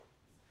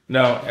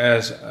Now,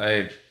 as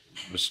I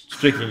was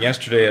speaking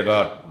yesterday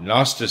about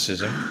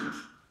Gnosticism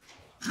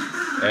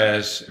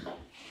as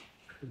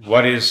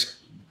what is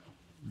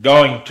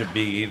going to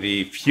be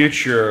the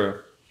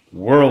future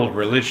world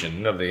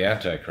religion of the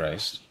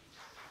Antichrist,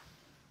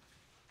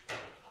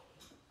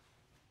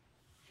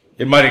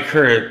 it might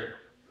occur,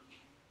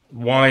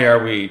 why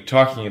are we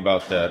talking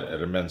about that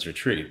at a men's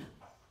retreat?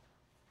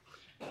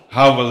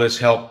 How will this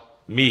help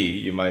me,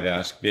 you might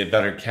ask, be a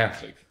better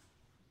Catholic?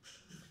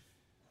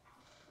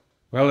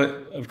 Well,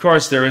 of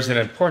course, there is an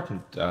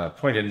important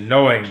point in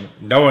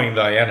knowing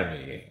thy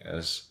enemy.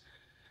 As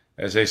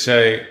they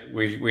say,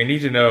 we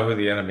need to know who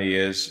the enemy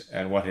is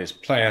and what his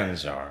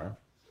plans are.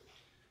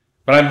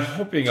 But I'm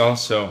hoping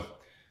also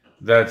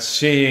that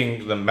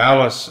seeing the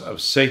malice of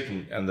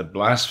Satan and the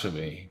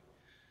blasphemy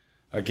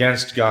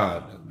against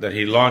God that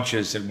he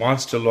launches and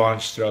wants to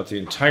launch throughout the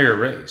entire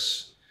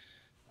race,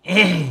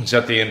 is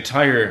that the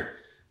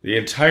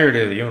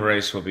entirety of the human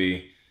race will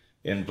be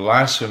in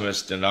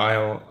blasphemous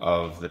denial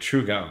of the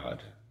true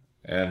God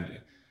and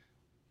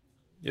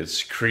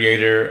its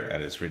creator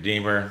and its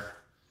redeemer,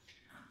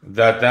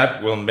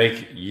 that will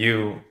make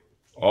you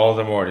all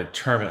the more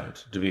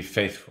determined to be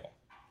faithful.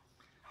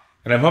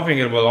 And I'm hoping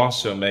it will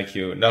also make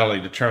you not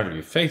only determined to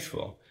be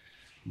faithful,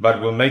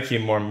 but will make you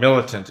more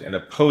militant in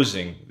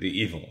opposing the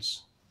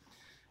evils.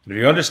 And if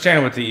you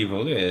understand what the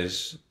evil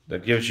is,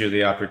 that gives you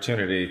the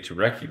opportunity to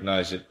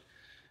recognize it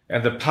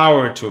and the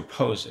power to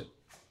oppose it.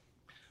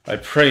 I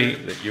pray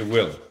that you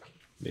will,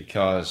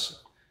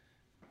 because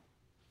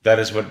that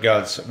is what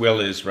God's will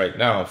is right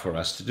now for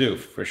us to do,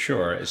 for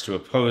sure, is to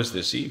oppose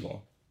this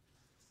evil.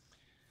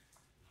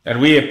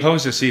 And we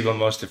oppose this evil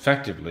most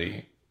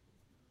effectively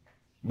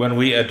when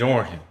we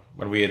adore him,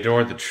 when we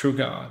adore the true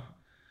God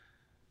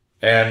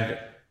and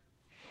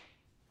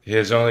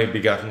his only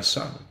begotten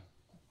Son.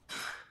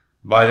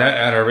 By that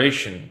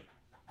adoration,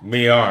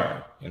 we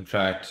are, in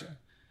fact,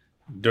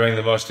 doing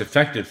the most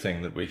effective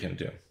thing that we can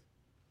do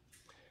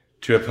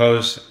to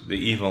oppose the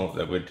evil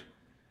that would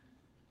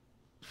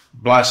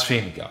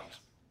blaspheme God.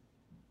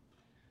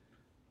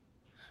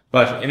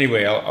 But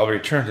anyway, I'll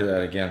return to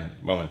that again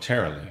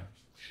momentarily.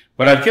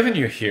 What I've given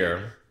you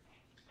here,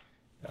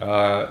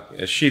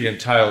 a sheet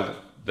entitled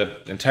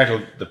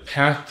The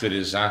Path to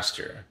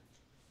Disaster,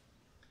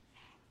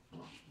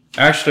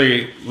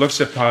 actually looks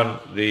upon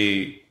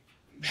the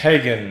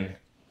pagan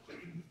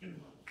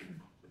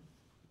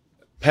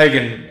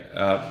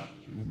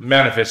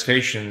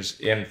manifestations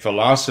in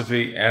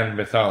philosophy and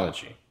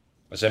mythology.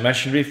 As I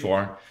mentioned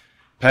before,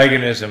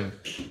 paganism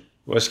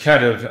was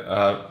kind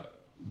of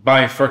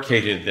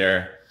bifurcated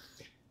there.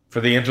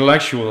 For the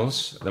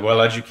intellectuals, the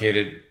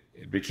well-educated,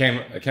 it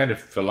became a kind of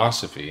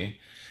philosophy,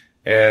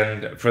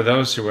 and for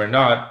those who were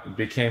not, it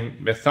became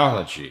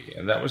mythology,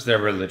 and that was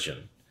their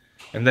religion.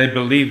 And they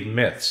believed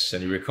myths,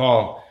 and you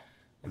recall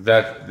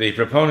that the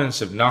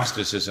proponents of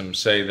Gnosticism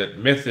say that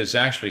myth is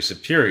actually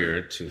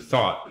superior to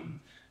thought,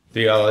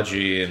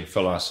 theology, and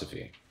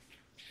philosophy.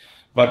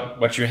 But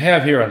what you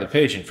have here on the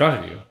page in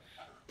front of you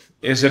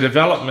is a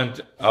development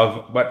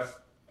of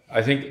what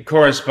I think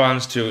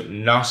corresponds to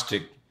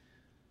Gnostic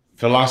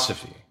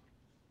philosophy.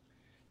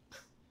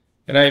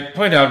 And I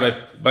point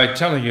out by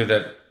telling you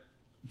that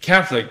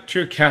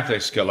true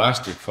Catholic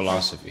scholastic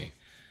philosophy,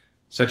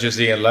 such as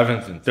the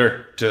 11th and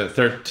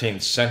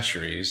 13th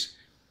centuries,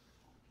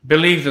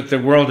 believed that the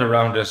world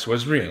around us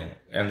was real,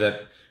 and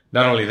that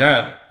not only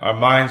that, our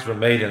minds were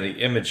made in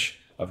the image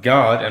of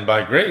God, and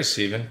by grace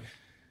even,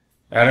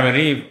 Adam and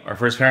Eve, our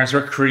first parents,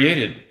 were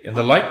created in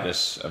the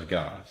likeness of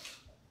God.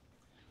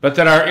 But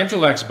that our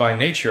intellects by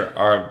nature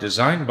are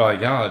designed by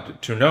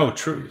God to know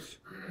truth,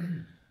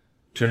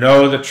 to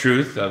know the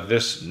truth of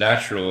this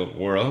natural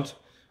world,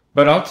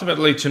 but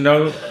ultimately to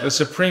know the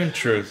supreme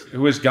truth,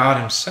 who is God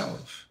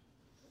himself.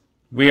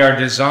 We are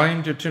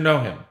designed to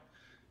know him,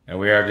 and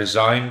we are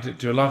designed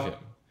to love him.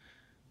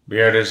 We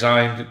are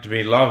designed to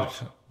be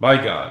loved by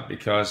God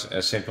because,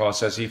 as St. Paul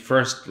says, he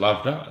first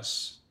loved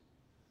us.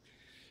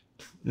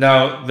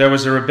 Now, there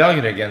was a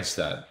rebellion against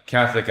that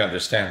Catholic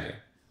understanding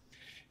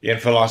in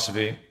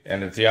philosophy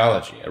and in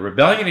theology, a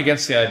rebellion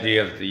against the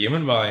idea that the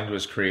human mind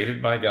was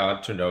created by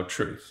God to know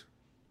truth.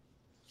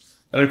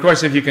 And of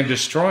course, if you can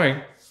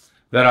destroy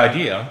that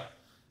idea,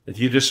 if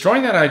you destroy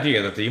that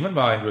idea that the human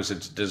mind was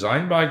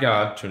designed by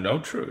God to know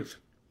truth,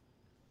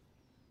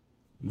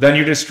 then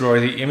you destroy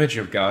the image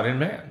of God in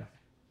man.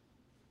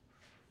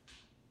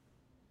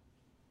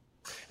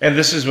 And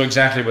this is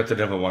exactly what the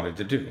devil wanted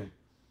to do.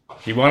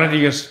 He wanted to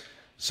use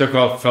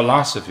so-called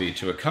philosophy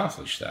to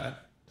accomplish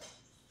that.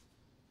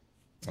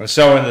 And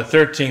so in the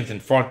 13th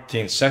and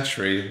 14th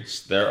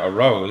centuries, there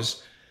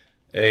arose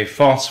a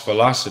false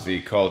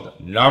philosophy called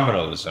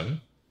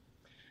nominalism,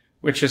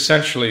 which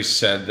essentially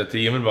said that the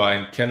human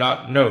mind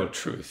cannot know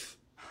truth,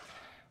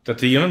 that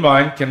the human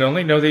mind can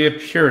only know the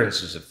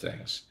appearances of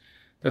things,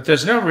 that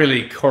there's no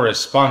really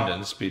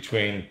correspondence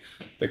between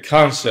the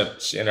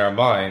concepts in our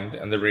mind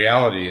and the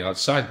reality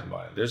outside the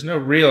mind. There's no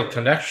real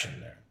connection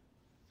there.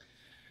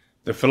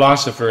 The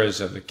philosophers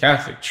of the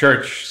Catholic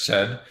Church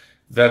said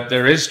that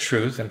there is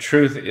truth, and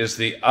truth is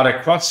the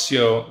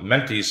adequatio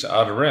mentis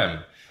ad rem.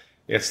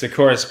 It's the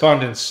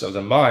correspondence of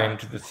the mind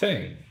to the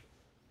thing.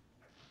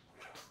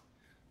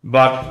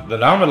 But the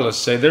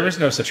nominalists say there is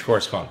no such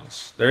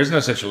correspondence. There is no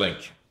such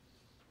link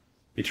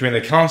between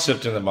the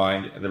concept in the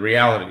mind and the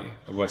reality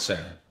of what's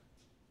there.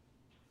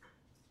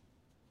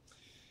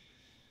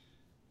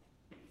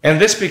 And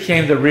this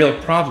became the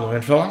real problem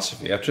in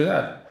philosophy after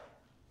that.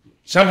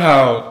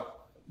 Somehow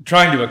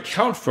trying to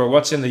account for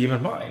what's in the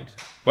human mind,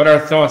 what our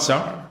thoughts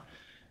are,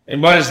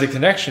 and what is the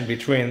connection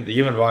between the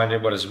human mind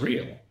and what is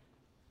real.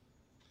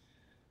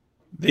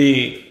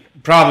 The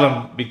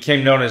problem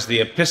became known as the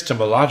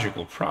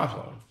epistemological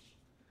problem.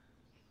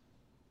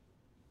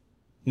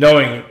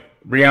 Knowing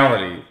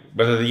reality,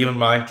 whether the human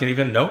mind can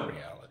even know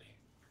reality.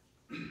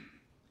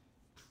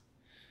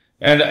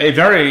 And a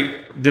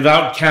very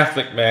devout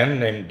Catholic man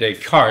named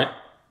Descartes,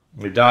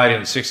 who died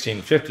in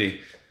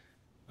 1650,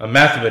 a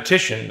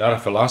mathematician, not a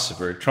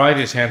philosopher, tried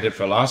his hand at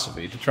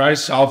philosophy to try to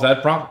solve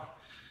that problem.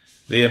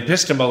 The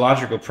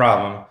epistemological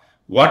problem,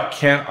 what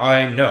can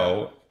I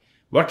know?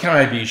 What can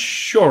I be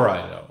sure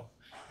I know?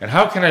 And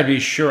how can I be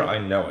sure I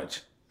know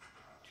it?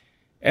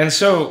 And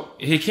so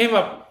he came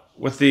up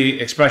with the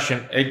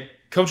expression, e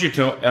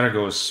cogito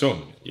ergo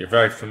sum. You're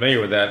very familiar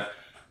with that.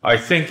 I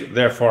think,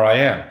 therefore I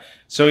am.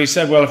 So he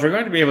said, well, if we're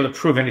going to be able to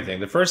prove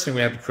anything, the first thing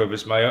we have to prove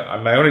is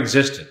my own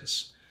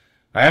existence.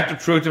 I have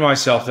to prove to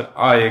myself that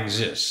I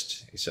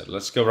exist. He said,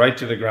 let's go right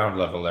to the ground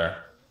level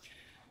there.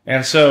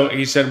 And so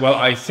he said, well,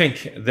 I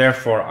think,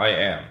 therefore I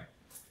am.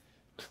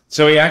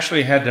 So he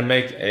actually had to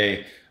make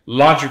a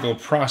logical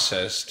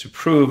process to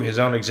prove his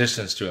own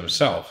existence to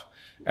himself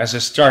as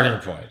a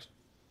starting point.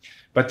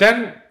 But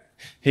then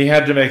he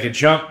had to make a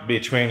jump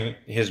between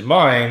his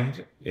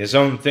mind, his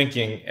own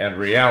thinking, and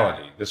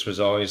reality. This was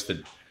always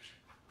the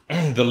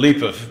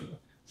leap of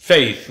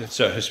faith,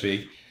 so to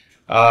speak,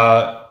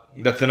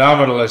 that the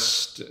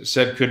nominalist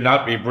said could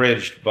not be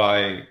bridged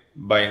by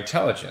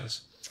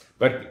intelligence.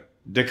 But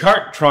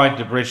Descartes tried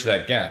to bridge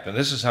that gap, and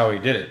this is how he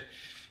did it.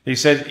 He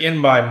said, in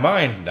my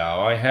mind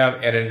now, I have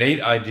an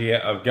innate idea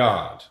of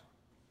God.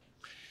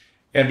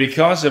 And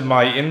because of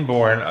my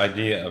inborn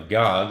idea of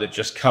God that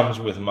just comes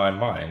with my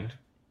mind,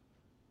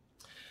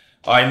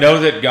 I know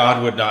that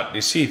God would not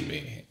deceive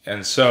me.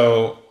 And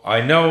so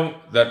I know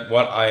that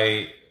what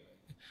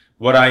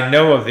I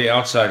know of the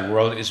outside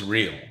world is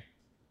real.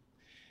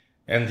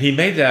 And he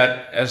made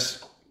that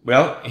as,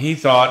 well, he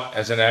thought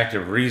as an act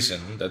of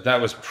reason,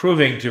 that was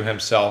proving to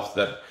himself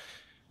that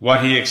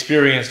what he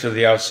experienced of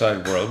the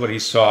outside world, what he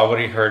saw,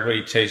 what he heard, what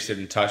he tasted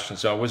and touched and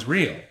so on, was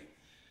real.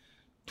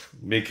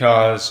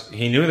 Because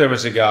he knew there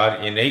was a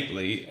God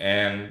innately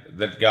and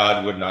that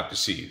God would not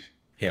deceive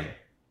him.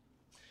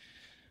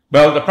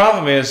 Well, the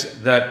problem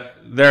is that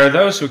there are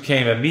those who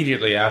came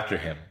immediately after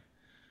him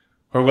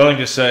who are willing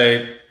to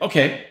say,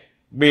 okay,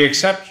 we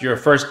accept your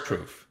first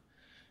proof.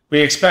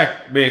 We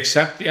accept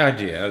the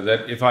idea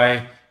that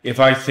if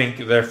I think,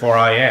 therefore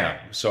I am,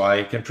 so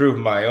I can prove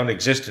my own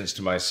existence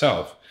to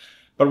myself.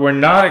 But we're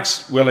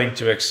not willing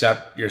to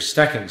accept your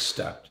second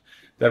step,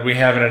 that we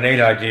have an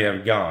innate idea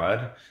of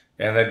God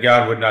and that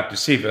God would not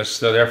deceive us,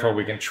 so therefore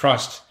we can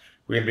trust,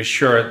 we can be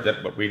sure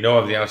that what we know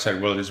of the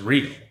outside world is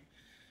real.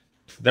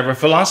 There were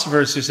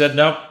philosophers who said,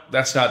 no,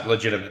 that's not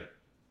legitimate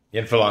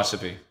in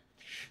philosophy.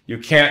 You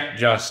can't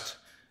just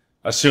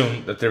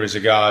assume that there is a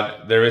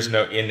God. There is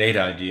no innate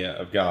idea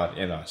of God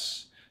in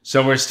us.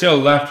 So we're still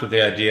left with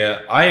the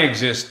idea, I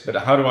exist, but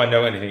how do I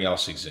know anything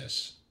else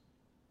exists?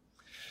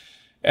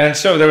 And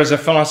so there was a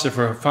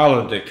philosopher who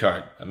followed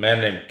Descartes, a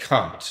man named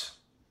Kant.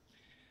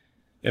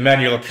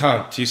 Immanuel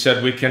Kant, he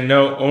said, we can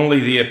know only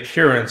the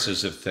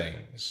appearances of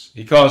things.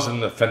 He calls them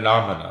the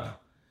phenomena.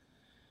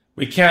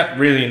 We can't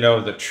really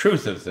know the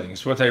truth of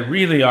things, what they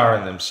really are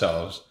in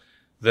themselves,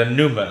 the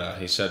noumena.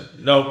 He said,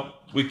 no,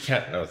 we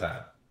can't know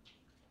that.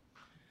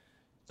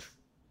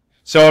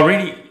 So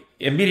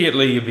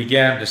immediately you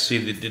began to see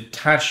the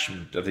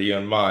detachment of the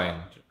human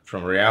mind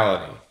from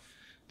reality,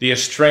 the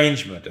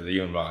estrangement of the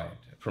human mind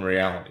from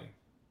reality.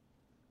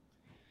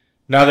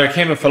 Now there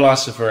came a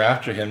philosopher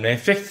after him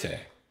named Fichte.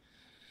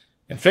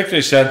 And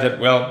Fichte said that,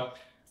 well,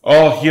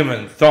 all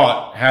human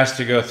thought has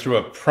to go through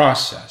a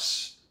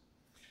process.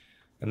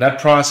 And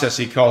that process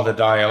he called a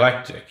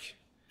dialectic.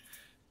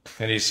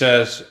 And he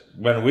says,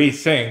 when we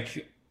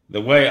think,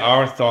 the way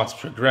our thoughts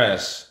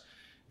progress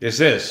is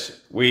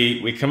this.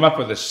 We come up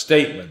with a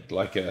statement,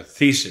 like a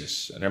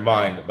thesis in our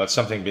mind about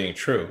something being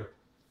true.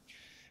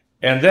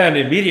 And then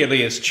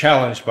immediately it's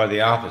challenged by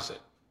the opposite.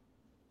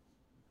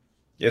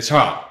 It's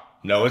hot.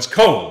 No, it's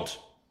cold.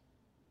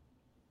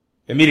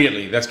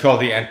 Immediately, that's called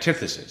the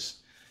antithesis.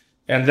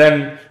 And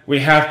then we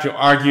have to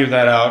argue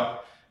that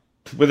out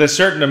with a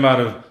certain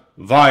amount of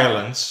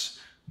violence.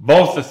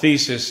 Both the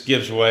thesis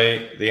gives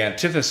way, the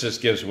antithesis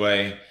gives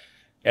way,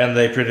 and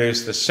they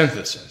produce the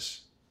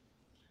synthesis.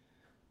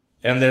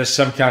 And there's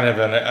some kind of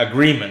an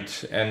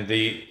agreement, and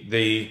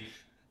the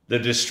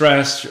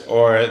distress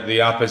or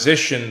the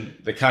opposition,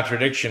 the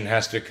contradiction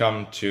has to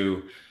come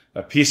to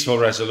a peaceful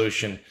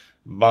resolution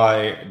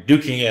by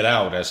duking it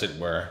out, as it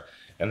were.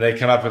 and they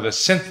come up with a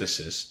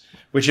synthesis,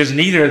 which is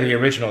neither the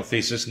original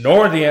thesis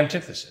nor the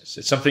antithesis.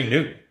 It's something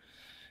new.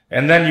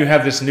 And then you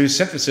have this new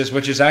synthesis,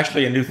 which is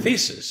actually a new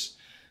thesis.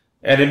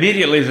 And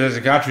immediately there's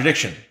a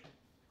contradiction.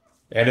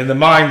 And in the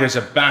mind, there's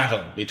a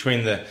battle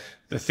between the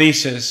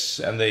thesis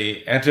and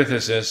the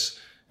antithesis,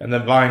 and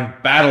the mind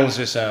battles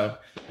this out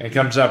and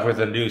comes up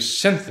with a new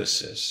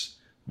synthesis,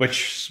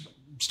 which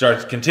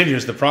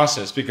continues the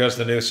process, because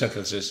the new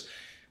synthesis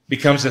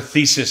becomes a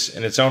thesis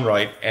in its own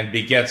right and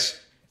begets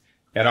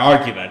an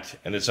argument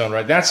in its own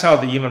right. That's how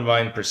the human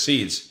mind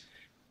proceeds,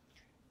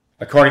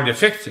 according to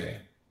Fichte,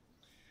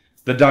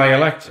 the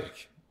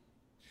dialectic.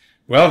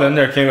 Well, then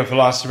there came a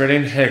philosopher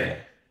named Hegel.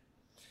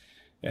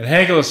 And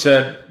Hegel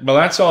said, well,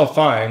 that's all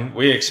fine,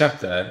 we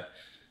accept that,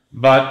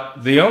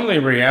 but the only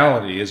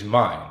reality is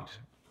mind.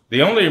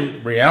 The only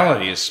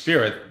reality is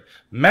spirit.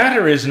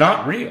 Matter is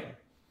not real.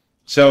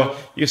 So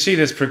you see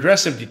this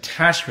progressive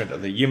detachment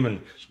of the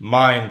human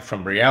mind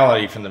from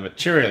reality, from the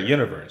material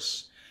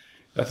universe.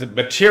 That the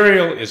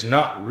material is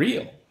not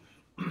real.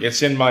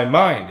 It's in my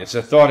mind. It's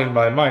a thought in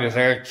my mind. It's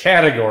like a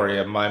category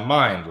of my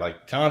mind,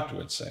 like Kant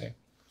would say.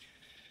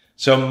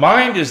 So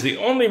mind is the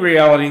only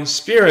reality.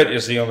 Spirit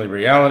is the only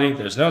reality.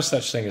 There's no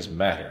such thing as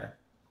matter.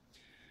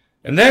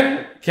 And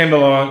then came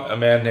along a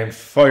man named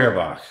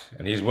Feuerbach,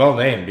 and he's well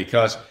named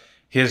because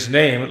his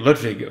name,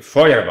 Ludwig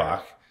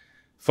Feuerbach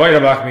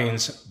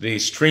means the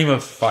stream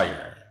of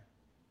fire.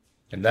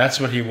 And that's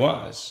what he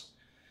was.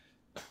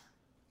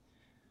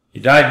 He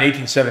died in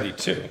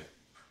 1872.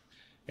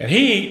 And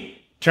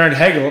he turned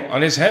Hegel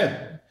on his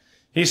head.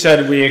 He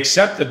said, we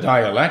accept the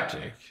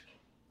dialectic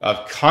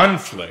of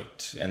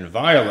conflict and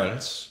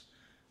violence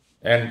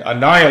and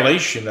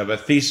annihilation of a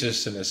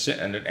thesis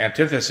and an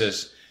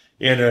antithesis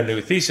in a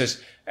new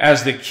thesis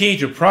as the key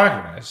to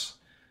progress.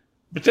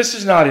 But this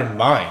is not in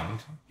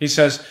mind. He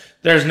says,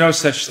 there's no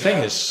such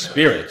thing as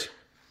spirit.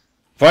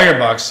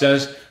 Feuerbach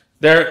says,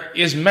 there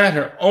is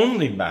matter,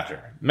 only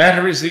matter.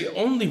 Matter is the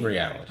only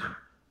reality.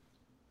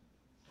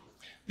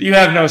 You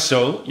have no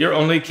soul, you're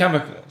only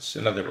chemicals,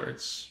 in other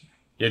words.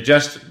 You're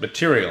just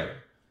material.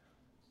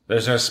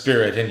 There's no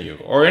spirit in you,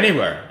 or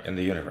anywhere in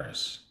the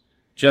universe.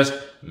 Just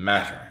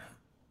matter.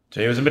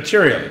 So he was a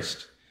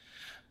materialist.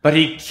 But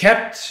he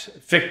kept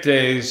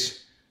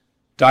Fichte's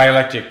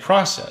dialectic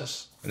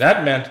process. And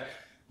that meant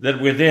that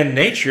within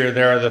nature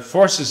there are the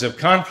forces of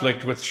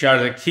conflict which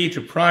are the key to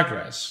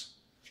progress.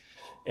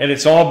 And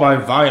it's all by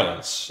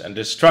violence and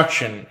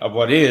destruction of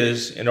what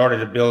is in order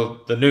to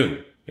build the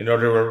new, in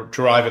order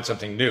to arrive at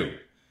something new.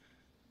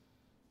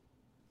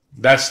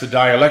 That's the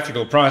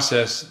dialectical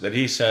process that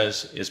he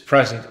says is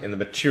present in the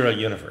material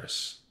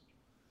universe.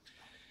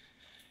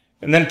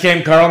 And then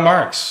came Karl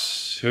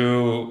Marx,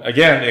 who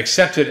again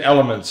accepted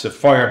elements of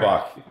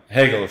Feuerbach,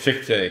 Hegel,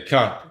 Fichte,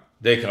 Kant,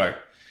 Descartes.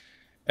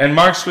 And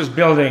Marx was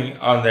building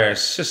on their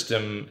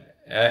system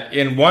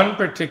in one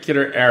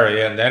particular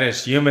area, and that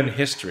is human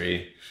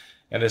history,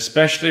 and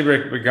especially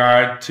with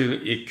regard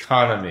to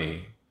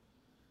economy.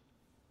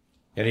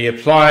 And he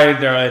applied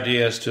their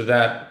ideas to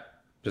that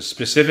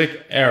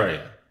specific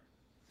area.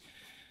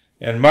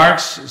 And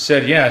Marx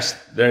said, yes,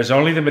 there's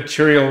only the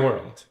material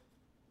world,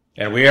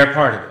 and we are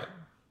part of it.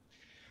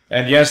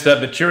 And yes,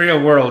 that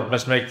material world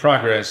must make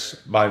progress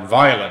by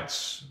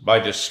violence, by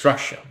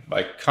destruction,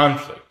 by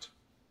conflict.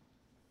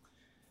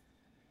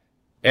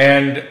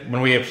 And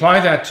when we apply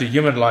that to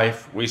human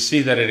life, we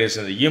see that it is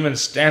in the human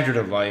standard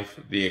of life,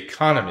 the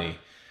economy,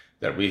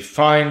 that we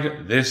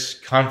find this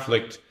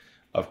conflict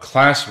of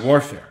class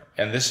warfare.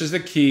 And this is the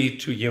key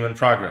to human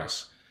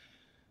progress,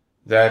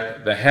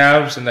 that the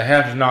haves and the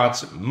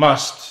have-nots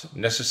must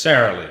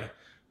necessarily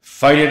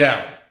fight it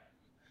out,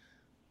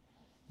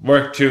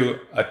 work to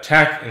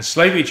attack,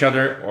 enslave each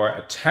other, or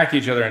attack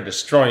each other and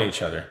destroy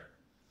each other.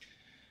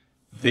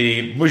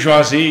 The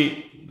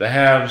bourgeoisie, the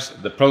haves,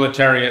 the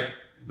proletariat,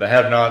 the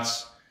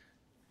have-nots,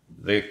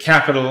 the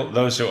capital,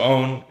 those who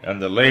own,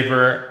 and the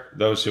labor,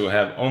 those who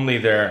have only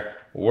their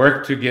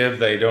work to give,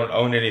 they don't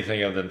own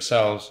anything of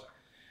themselves.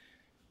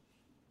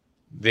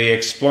 The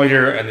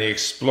exploiter and the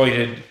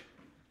exploited.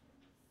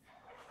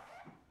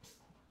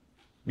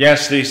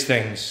 Yes, these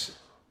things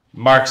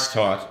Marx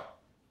taught.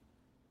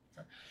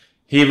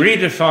 He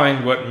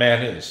redefined what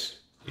man is.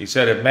 He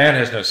said if man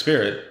has no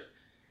spirit,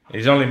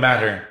 he's only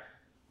matter,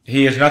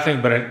 he is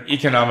nothing but an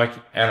economic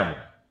animal.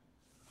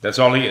 That's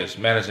all he is.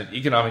 Man is an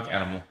economic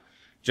animal,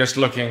 just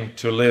looking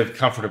to live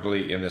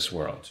comfortably in this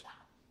world.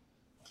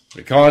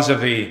 Because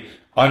of the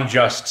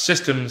unjust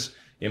systems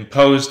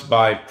imposed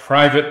by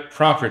private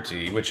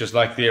property, which is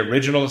like the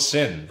original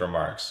sin for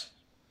Marx.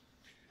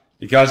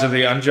 Because of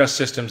the unjust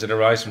systems that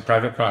arise from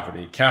private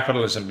property,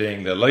 capitalism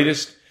being the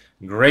latest,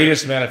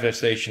 greatest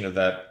manifestation of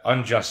that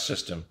unjust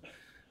system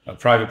of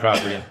private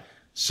property.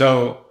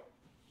 So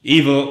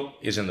evil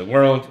is in the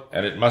world,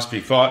 and it must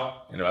be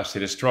fought, and it must be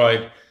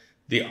destroyed.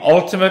 The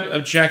ultimate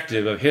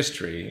objective of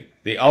history,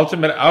 the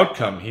ultimate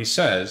outcome, he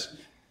says,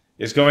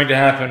 is going to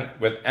happen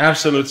with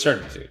absolute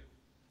certainty.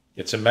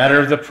 It's a matter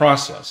of the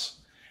process.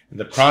 And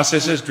the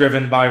process is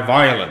driven by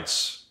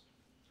violence.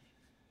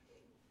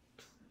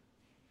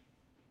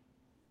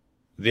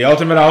 the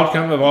ultimate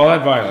outcome of all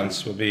that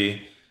violence will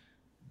be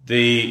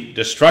the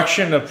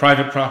destruction of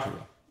private property,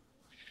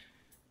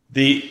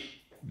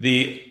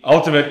 the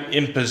ultimate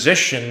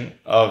imposition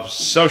of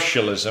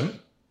socialism,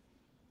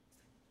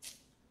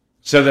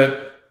 so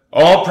that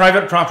all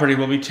private property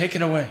will be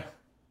taken away.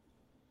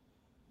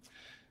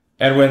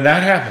 And when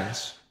that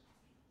happens,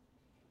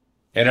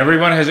 and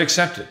everyone has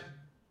accepted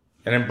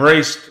and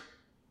embraced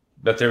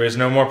that there is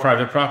no more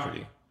private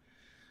property,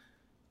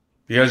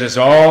 because it's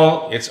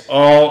all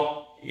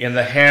in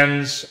the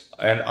hands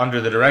and under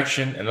the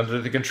direction and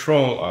under the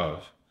control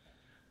of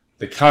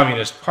the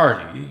Communist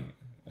Party,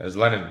 as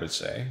Lenin would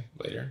say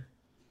later.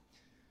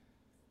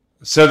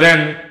 So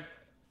then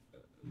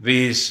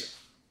these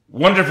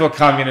wonderful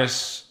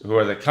communists who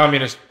are the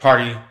Communist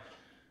Party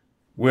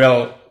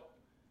will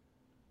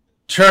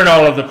turn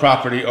all of the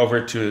property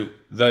over to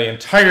the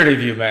entirety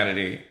of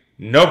humanity,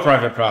 no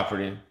private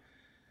property,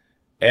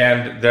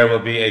 and there will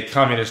be a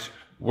communist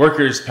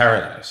workers'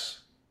 paradise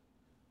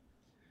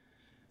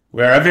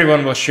where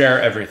everyone will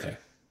share everything.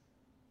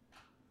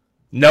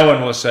 No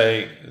one will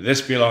say, this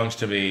belongs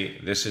to me,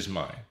 this is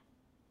mine.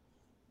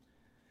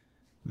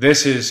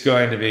 This is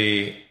going to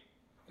be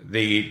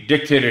the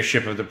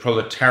dictatorship of the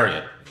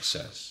proletariat, he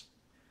says,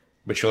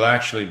 which will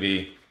actually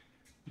be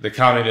the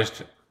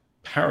communist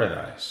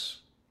paradise.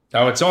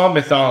 Now, it's all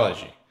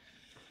mythology,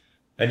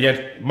 and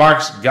yet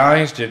Marx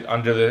guised it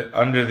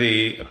under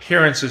the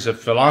appearances of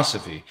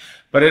philosophy,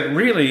 but it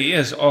really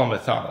is all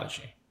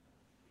mythology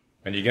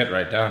when you get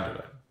right down to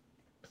it.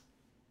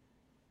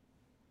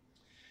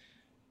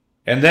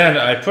 And then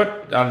I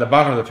put on the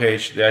bottom of the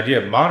page the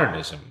idea of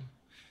modernism,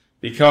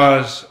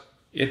 because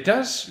it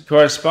does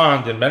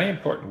correspond in many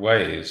important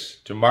ways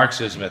to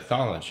Marx's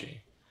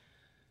mythology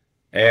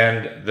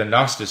and the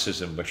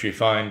Gnosticism, which we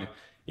find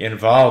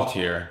involved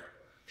here,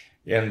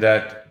 in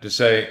that to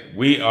say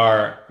we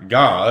are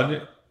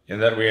God, in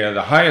that we are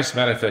the highest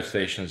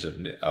manifestations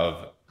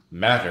of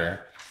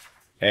matter,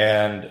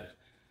 and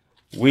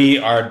we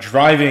are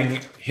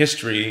driving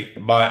history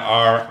by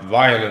our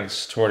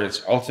violence toward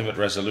its ultimate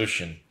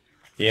resolution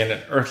in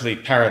an earthly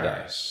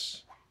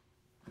paradise.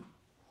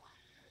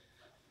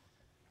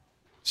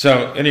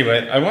 So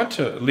anyway, I want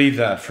to leave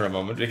that for a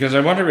moment because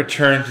I want to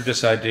return to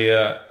this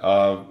idea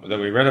that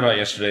we read about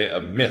yesterday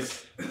of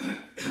myth.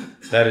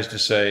 That is to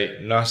say,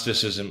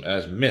 Gnosticism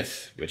as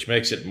myth, which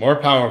makes it more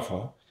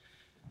powerful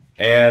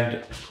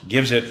and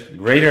gives it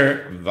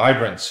greater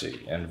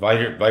vibrancy and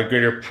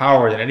greater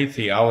power than any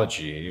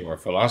theology or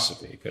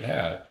philosophy could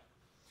have.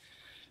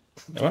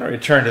 I want to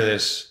return to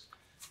this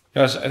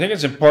because I think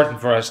it's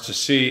important for us to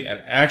see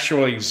an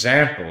actual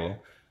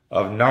example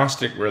of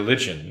Gnostic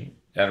religion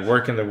at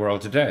work in the world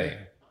today,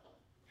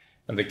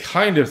 and the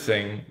kind of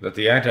thing that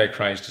the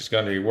Antichrist is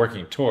going to be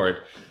working toward,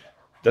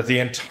 that the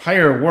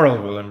entire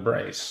world will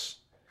embrace.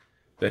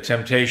 The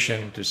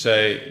temptation to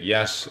say,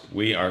 yes,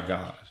 we are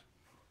God.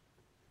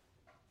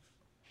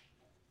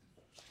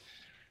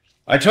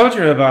 I told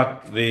you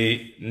about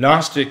the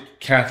Gnostic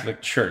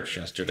Catholic Church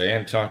yesterday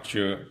and talked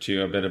to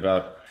you a bit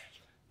about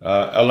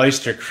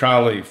Aleister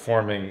Crowley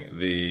forming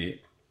the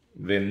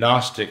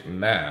Gnostic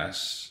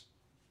Mass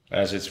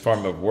as its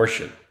form of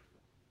worship.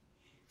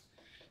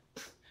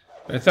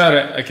 I thought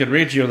I could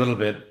read you a little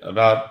bit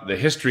about the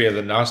history of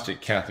the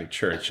Gnostic Catholic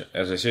Church,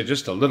 as I say,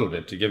 just a little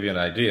bit to give you an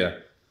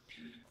idea,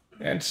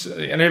 and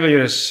enable you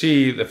to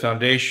see the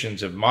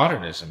foundations of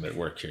modernism at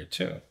work here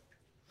too.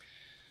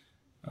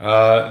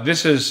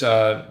 This is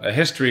a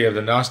history of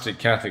the Gnostic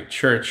Catholic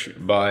Church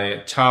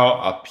by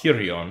Tau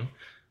Apirion.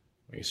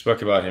 We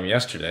spoke about him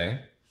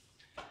yesterday.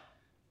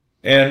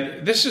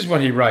 And this is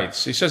what he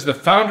writes. He says, the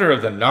founder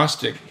of the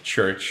Gnostic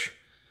Church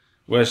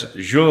was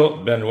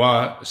Jules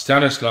Benoit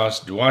Stanislas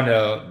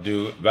Douanel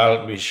du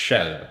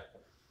Val-Michel,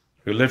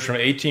 who lived from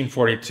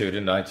 1842 to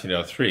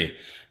 1903.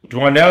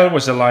 Douanel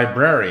was a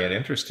librarian.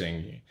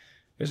 Interesting,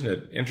 isn't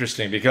it?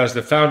 Interesting, because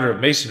the founder of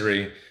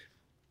Masonry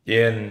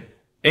in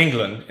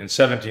England in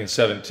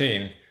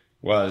 1717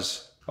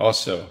 was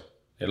also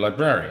a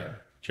librarian,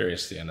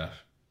 curiously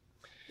enough.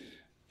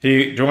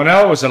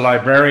 Douanel was a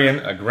librarian,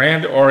 a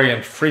Grand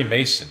Orient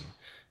Freemason,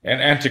 an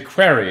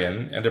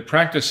antiquarian, and a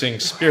practicing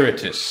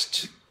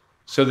spiritist.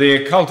 So the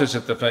occult is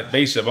at the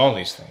base of all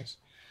these things.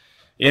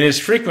 In his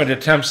frequent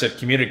attempts at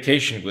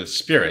communication with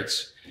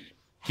spirits,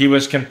 he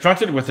was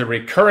confronted with a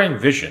recurring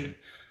vision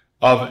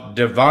of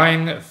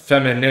divine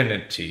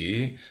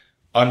femininity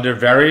under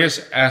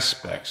various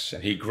aspects,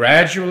 and he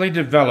gradually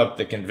developed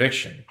the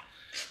conviction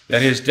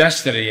that his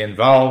destiny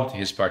involved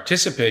his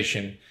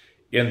participation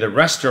in the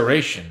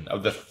restoration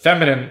of the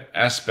feminine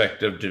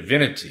aspect of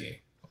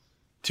divinity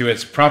to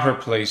its proper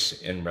place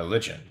in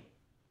religion,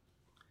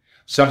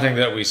 something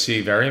that we see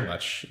very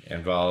much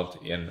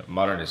involved in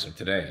modernism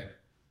today.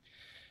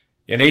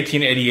 In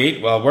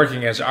 1888, while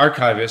working as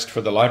archivist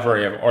for the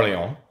Library of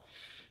Orleans,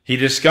 he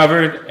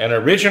discovered an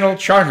original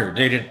charter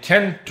dated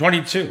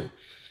 1022,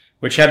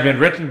 which had been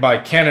written by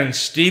Canon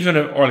Stephen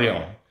of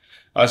Orleans,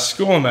 a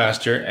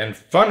schoolmaster and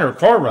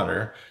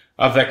forerunner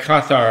of the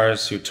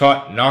Cathars who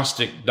taught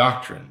Gnostic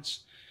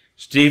doctrines.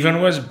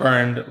 Stephen was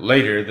burned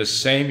later the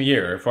same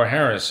year for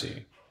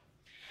heresy.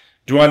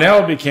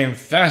 Duanel became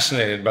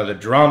fascinated by the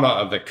drama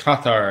of the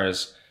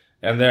Cathars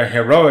and their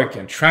heroic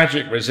and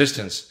tragic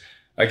resistance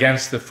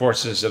against the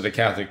forces of the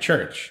Catholic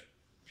Church.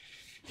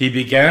 He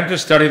began to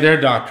study their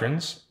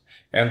doctrines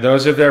and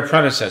those of their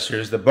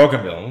predecessors, the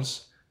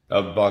Bogomils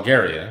of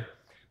Bulgaria,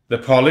 the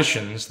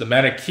Paulicians, the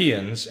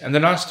Manichaeans, and the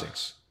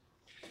Gnostics.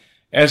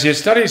 As his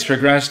studies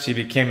progressed, he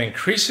became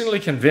increasingly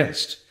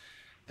convinced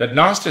that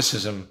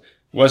Gnosticism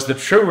was the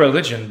true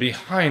religion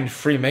behind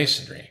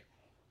Freemasonry.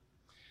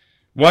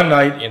 One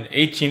night in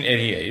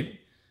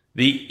 1888,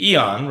 the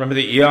Eon, remember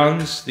the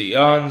Eons,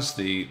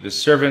 the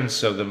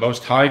servants of the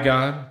Most High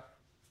God,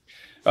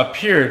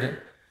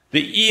 appeared,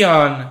 the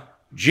Eon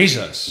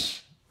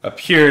Jesus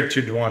appeared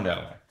to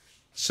Duanel.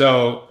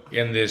 So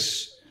in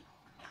this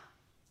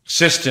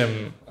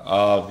system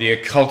of the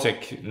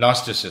occultic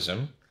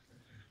Gnosticism,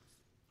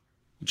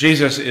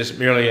 Jesus is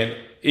merely an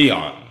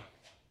Eon,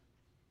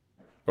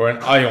 or an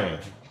Ion,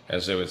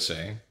 as they would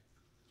say.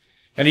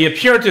 And he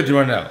appeared to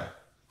Duanel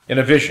in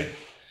a vision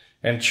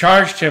and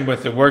charged him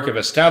with the work of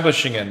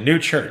establishing a new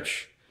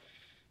church.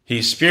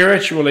 He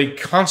spiritually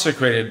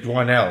consecrated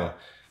Duanel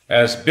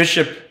as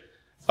Bishop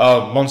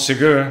of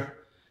Montségur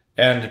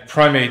and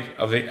Primate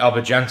of the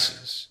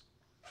Albigenses.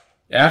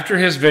 After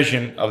his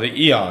vision of the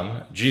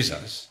Eon,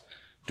 Jesus,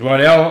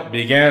 Duanel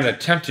began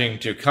attempting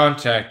to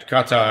contact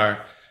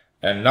Cathar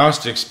and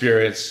Gnostic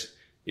spirits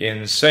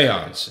in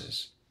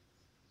seances.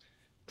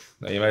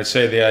 Now you might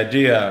say the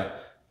idea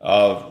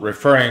of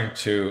referring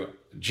to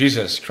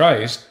Jesus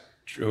Christ,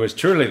 who is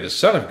truly the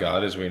Son of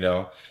God, as we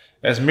know,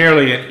 as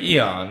merely an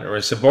eon or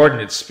a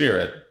subordinate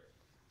spirit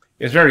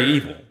is very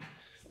evil.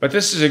 But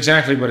this is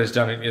exactly what is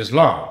done in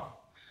Islam,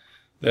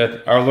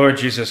 that our Lord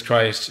Jesus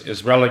Christ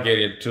is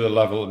relegated to the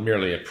level of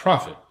merely a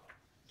prophet.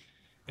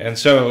 And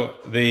so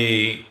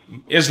the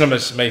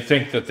Islamists may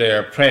think that they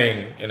are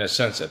paying, in a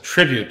sense, a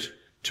tribute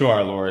to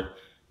our Lord,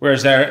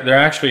 whereas they're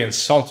actually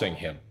insulting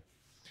him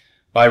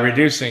by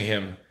reducing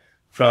him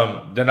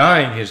from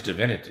denying his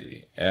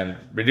divinity and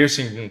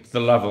reducing him to the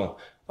level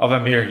of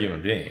a mere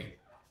human being.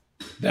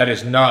 That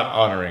is not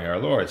honoring our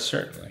Lord,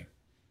 certainly.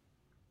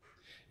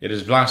 It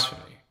is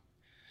blasphemy.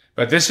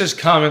 But this is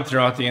common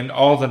throughout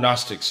all the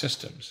Gnostic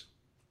systems.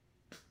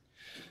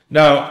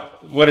 Now,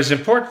 what is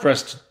important for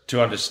us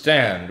to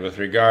understand with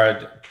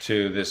regard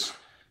to this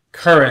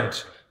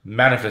current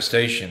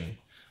manifestation,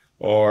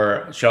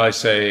 or shall I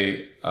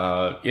say,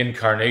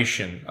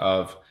 incarnation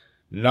of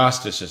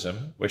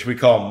Gnosticism, which we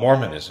call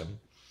Mormonism,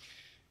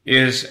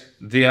 is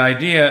the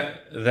idea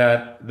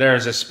that there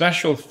is a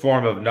special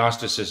form of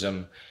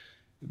Gnosticism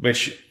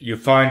which you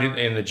find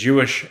in the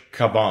Jewish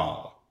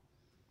Kabbalah.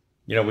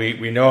 You know,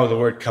 we know the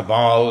word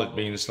Cabal. It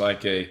means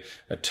like a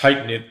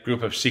tight-knit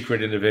group of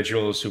secret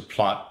individuals who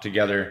plot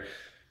together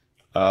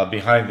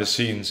behind the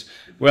scenes.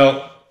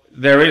 Well,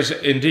 there is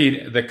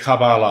indeed the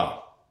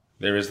Kabbalah.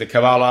 There is the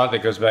Kabbalah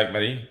that goes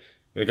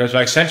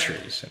back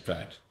centuries, in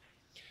fact.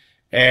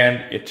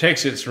 And it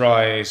takes its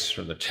rise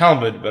from the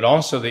Talmud, but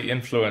also the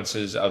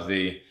influences of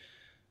the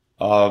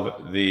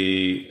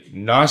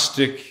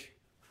Gnostic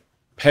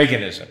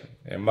paganism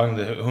among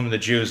whom the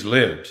Jews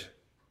lived.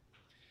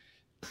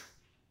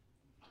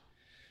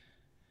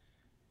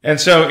 And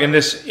so in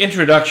this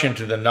introduction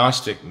to the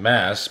Gnostic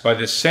Mass by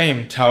the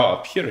same Tau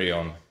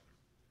Apirion,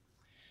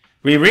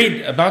 we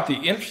read about the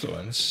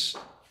influence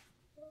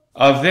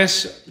of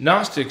this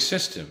Gnostic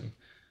system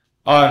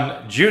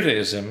on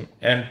Judaism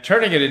and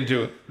turning it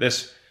into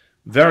this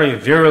very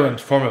virulent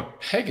form of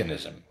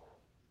paganism.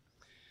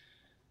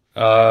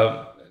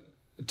 Tau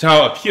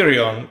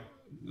Apirion,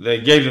 they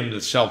gave them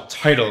the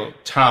self-title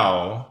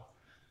Tau,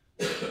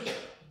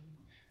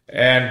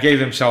 and gave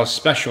themselves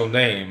special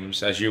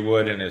names, as you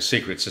would in a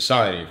secret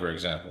society, for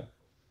example.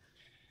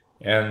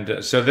 And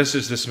so this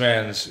is this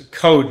man's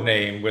code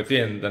name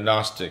within the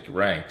Gnostic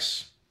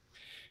ranks.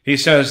 He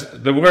says,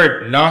 the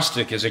word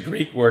Gnostic is a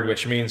Greek word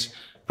which means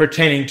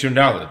pertaining to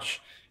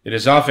knowledge. It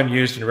is often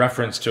used in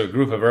reference to a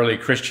group of early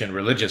Christian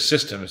religious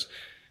systems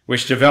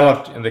which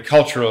developed in the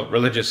cultural,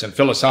 religious, and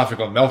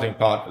philosophical melting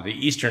pot of the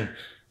Eastern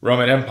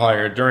Roman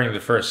Empire during the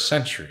 1st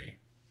century.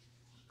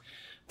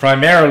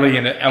 Primarily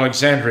in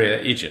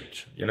Alexandria,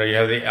 Egypt. You know, you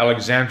have the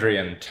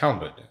Alexandrian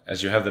Talmud,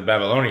 as you have the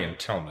Babylonian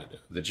Talmud,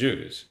 the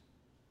Jews.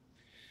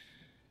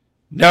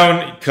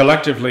 Known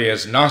collectively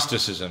as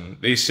Gnosticism,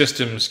 these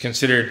systems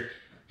considered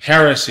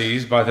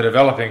heresies by the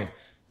developing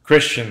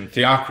Christian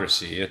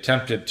theocracy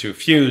attempted to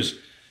fuse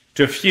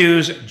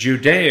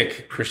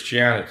Judaic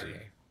Christianity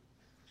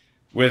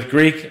with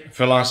Greek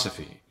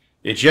philosophy,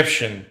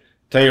 Egyptian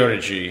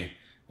theology,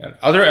 and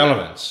other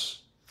elements.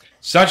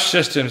 Such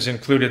systems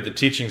included the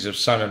teachings of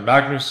Simon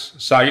Magus,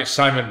 Simon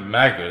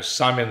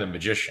the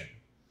Magician,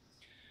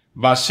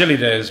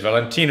 Basilides,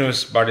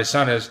 Valentinus,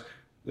 Bardesanes.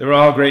 They were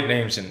all great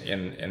names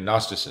in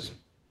Gnosticism,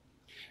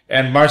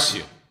 and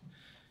Marcion,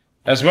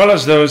 as well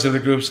as those of the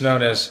groups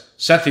known as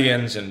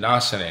Sethians and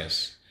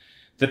Gnosenes.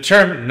 The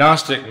term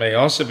Gnostic may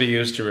also be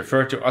used to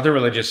refer to other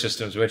religious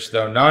systems which,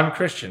 though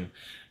non-Christian,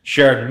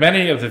 shared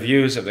many of the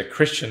views of the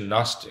Christian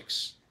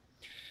Gnostics.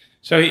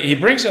 So he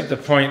brings up the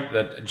point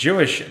that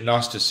Jewish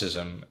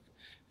Gnosticism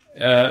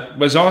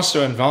was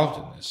also involved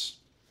in this.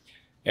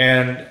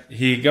 And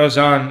he goes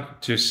on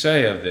to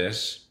say of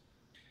this,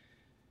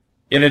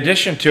 in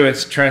addition to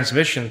its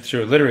transmission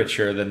through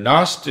literature, the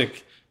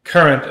Gnostic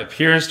current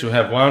appears to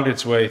have wound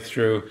its way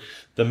through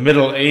the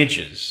Middle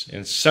Ages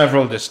in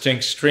several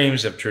distinct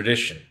streams of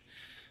tradition.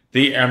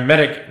 The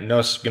Hermetic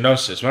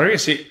Gnosis, whenever you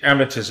see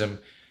Hermetism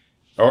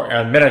or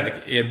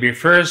Hermetic, it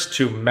refers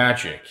to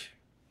magic.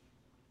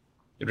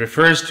 It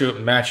refers to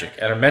magic.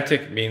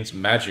 Hermetic means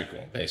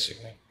magical,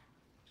 basically.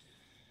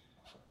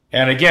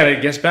 And again,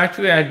 it gets back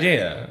to the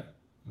idea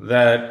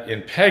that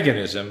in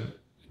paganism,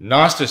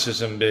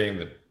 Gnosticism being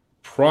the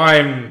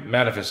prime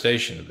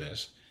manifestation of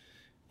this,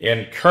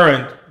 in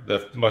current,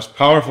 the most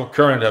powerful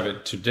current of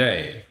it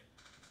today,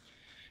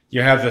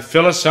 you have the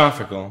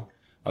philosophical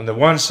on the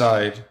one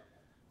side,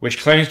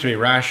 which claims to be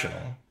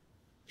rational,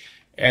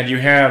 and you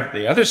have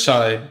the other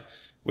side,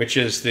 which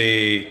is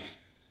the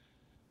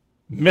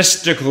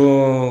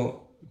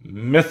mystical,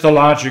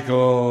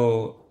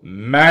 mythological,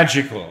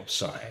 magical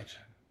side.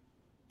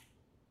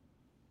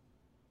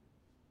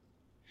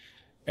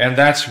 And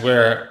that's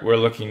where we're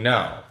looking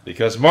now,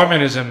 because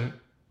Mormonism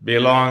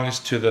belongs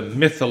to the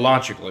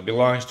mythological. It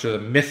belongs to the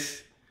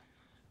myth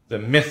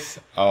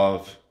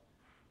of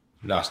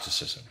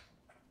Gnosticism,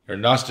 or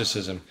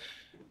Gnosticism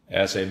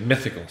as a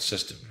mythical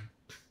system.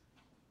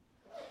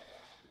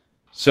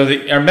 So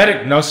the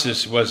Hermetic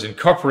Gnosis was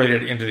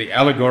incorporated into the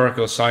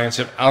allegorical science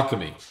of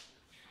alchemy.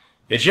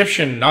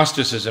 Egyptian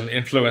Gnosticism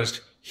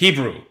influenced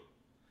Hebrew,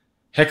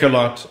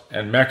 Hekkelot,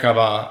 and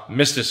Merkabah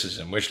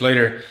mysticism, which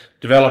later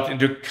developed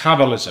into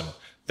Kabbalism.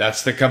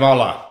 That's the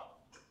Kabbalah.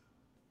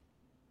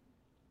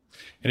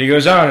 And he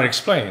goes on and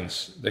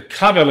explains that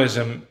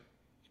Kabbalism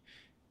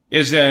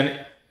is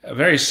then a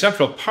very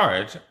central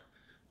part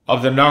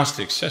of the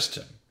Gnostic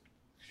system.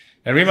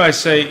 And we might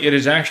say it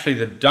is actually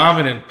the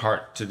dominant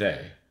part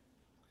today.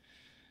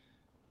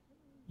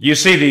 You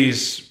see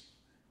these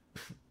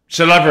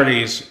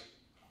celebrities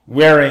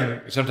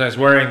sometimes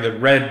wearing the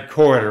red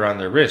cord around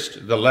their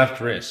wrist, the left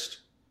wrist.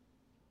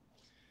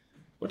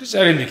 What does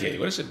that indicate?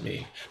 What does it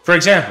mean? For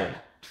example,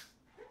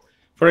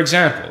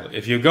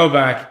 if you go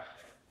back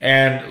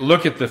and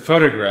look at the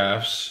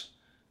photographs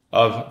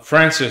of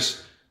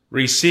Francis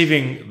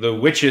receiving the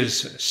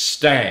witch's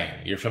stang,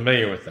 you're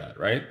familiar with that,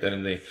 right? That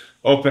in the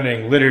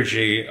opening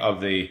liturgy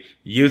of the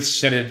Youth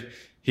Synod,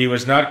 he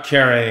was not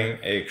carrying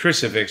a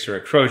crucifix or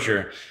a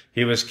crozier.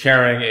 He was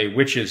carrying a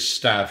witch's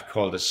staff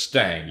called a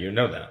stang. You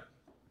know that.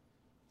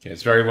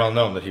 It's very well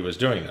known that he was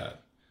doing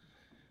that.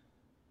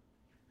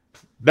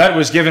 That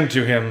was given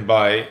to him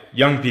by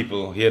young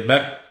people he had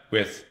met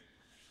with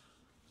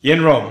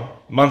in Rome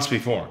months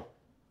before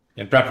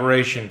in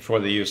preparation for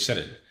the Youth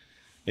Synod.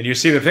 And you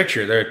see the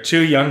picture. There are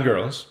two young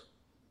girls,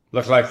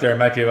 look like they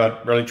might be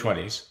about early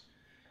 20s,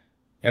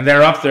 and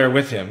they're up there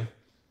with him,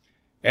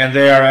 and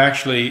they are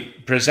actually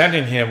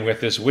presenting him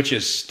with this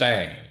witch's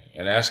stang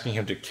and asking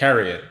him to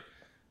carry it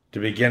to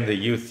begin the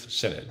Youth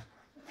Synod.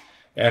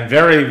 And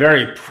very,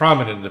 very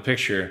prominent in the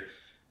picture,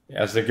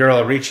 as the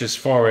girl reaches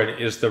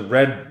forward, is the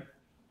red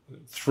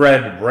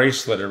thread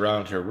bracelet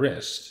around her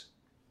wrist.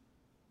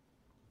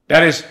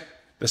 That is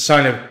the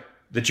sign of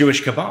the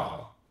Jewish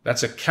Cabal.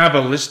 That's a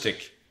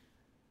Kabbalistic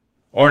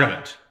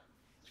ornament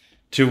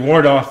to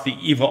ward off the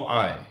evil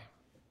eye.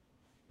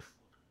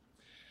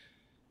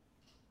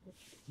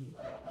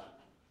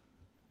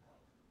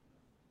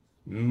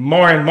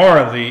 More and more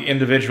of the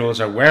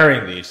individuals are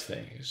wearing these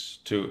things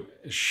to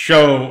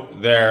show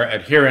their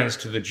adherence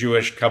to the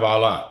Jewish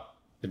Kabbalah,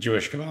 the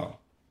Jewish Kabbalah.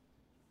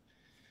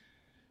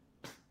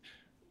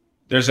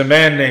 There's a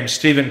man named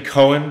Stephen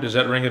Cohen. Does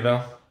that ring a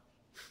bell?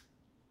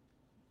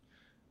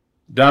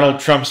 Donald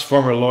Trump's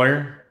former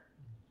lawyer,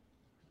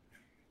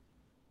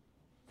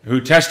 who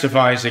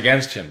testifies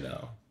against him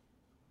now.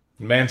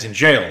 The man's in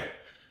jail.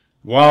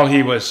 While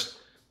he was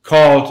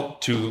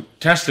called to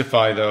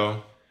testify,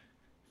 though,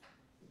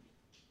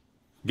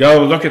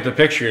 go look at the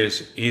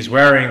pictures. He's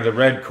wearing the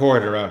red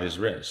cord around his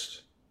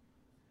wrist.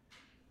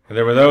 And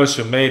there were those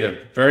who made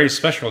a very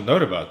special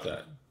note about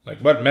that. Like,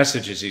 what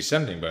message is he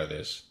sending by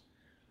this?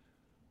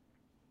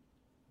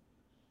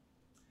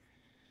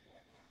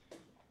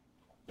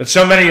 But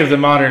so many of the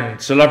modern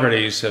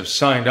celebrities have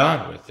signed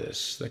on with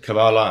this, the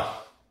Kabbalah.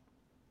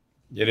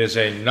 It is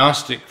a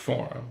Gnostic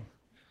form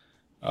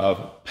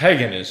of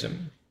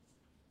paganism,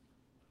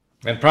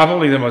 and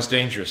probably the most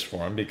dangerous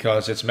form,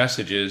 because its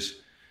message is,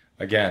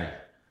 again,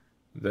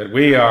 that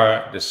we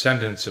are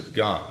descendants of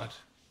God.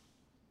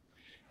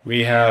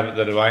 We have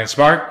the divine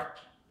spark,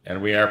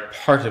 and we are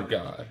part of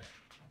God.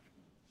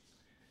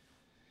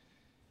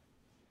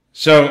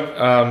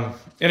 So,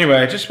 anyway,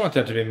 I just want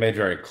that to be made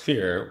very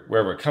clear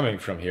where we're coming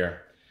from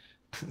here.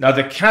 Now,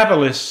 the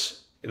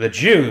Kabbalists, the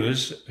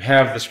Jews,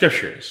 have the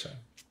scriptures.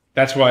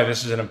 That's why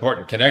this is an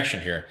important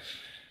connection here.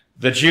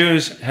 The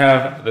Jews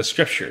have the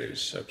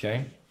scriptures,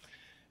 okay?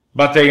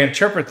 But they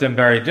interpret them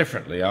very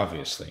differently,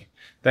 obviously.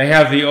 They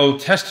have the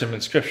Old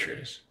Testament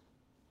scriptures.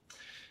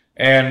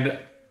 And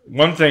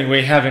one thing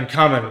we have in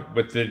common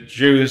with the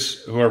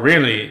Jews who are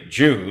really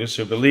Jews,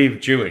 who believe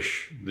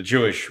the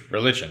Jewish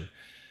religion,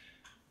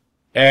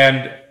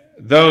 and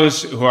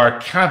those who are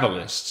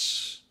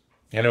Kabbalists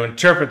and who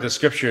interpret the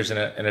scriptures in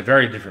a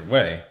very different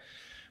way.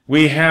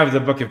 We have the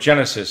book of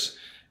Genesis,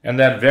 and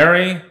that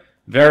very,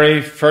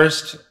 very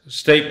first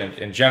statement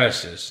in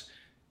Genesis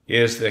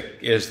is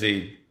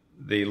the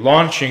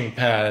launching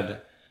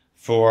pad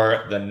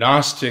for the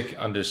Gnostic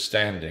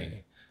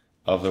understanding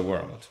of the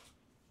world.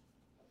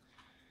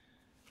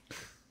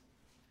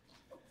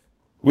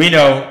 We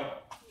know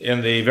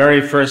in the very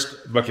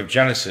first book of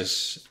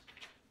Genesis,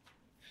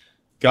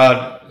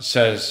 God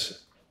says,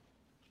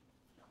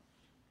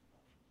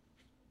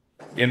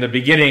 in the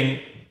beginning,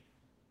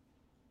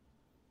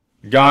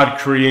 God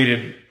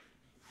created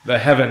the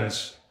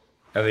heavens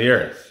and the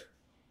earth.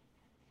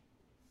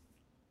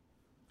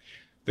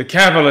 The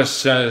Kabbalist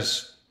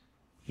says,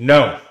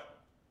 no.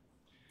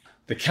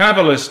 The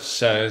Kabbalist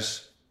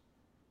says,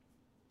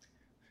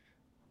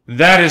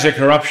 that is a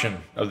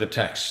corruption of the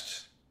text.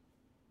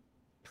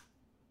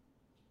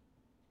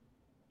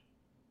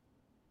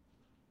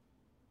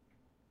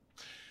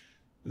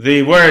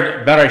 The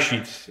word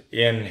Bereshit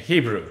in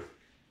Hebrew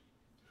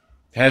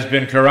has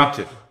been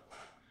corrupted.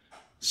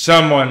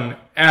 Someone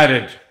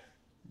added,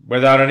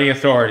 without any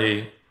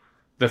authority,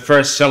 the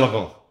first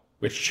syllable,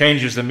 which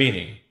changes the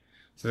meaning.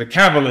 So the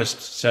Kabbalist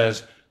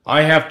says,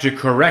 I have to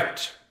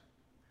correct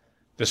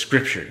the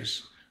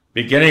scriptures,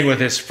 beginning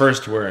with its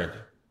first word.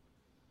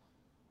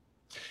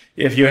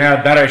 If you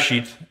have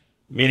Bereshit,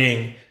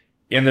 meaning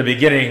in the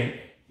beginning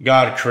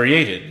God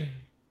created,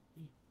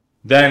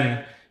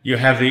 then you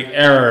have the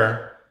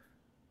error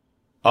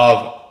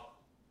of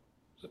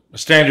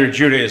standard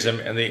Judaism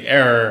and the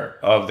error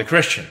of the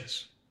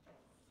Christians.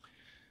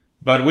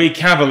 But we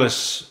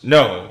Kabbalists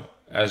know,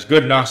 as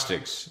good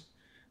Gnostics,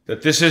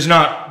 that this is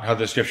not how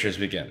the scriptures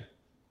begin.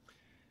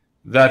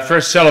 That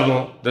first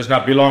syllable does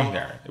not belong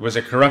there. It was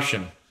a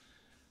corruption.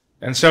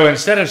 And so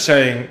instead of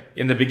saying,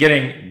 in the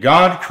beginning,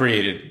 God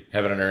created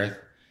heaven and earth,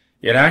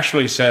 it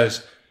actually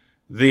says,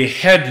 the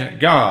head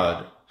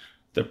God,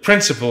 the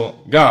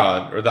principal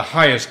God, or the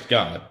highest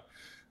God,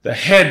 the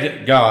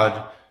head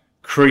God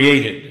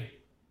created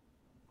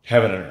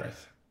heaven and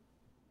earth.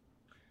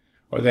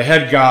 Or the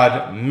head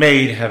God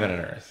made heaven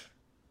and earth,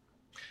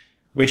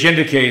 which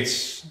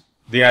indicates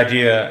the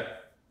idea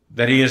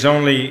that he is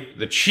only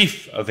the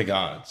chief of the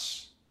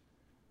gods,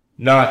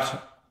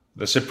 not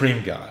the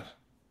supreme God.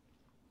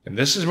 And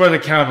this is where the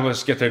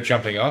Kabbalists get their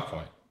jumping off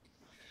point.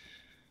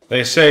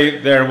 They say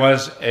there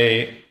was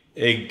a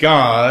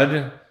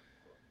God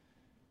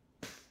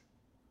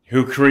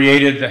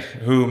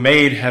who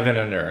made heaven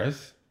and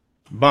earth,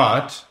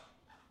 but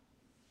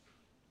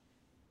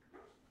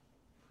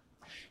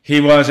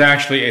he was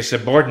actually a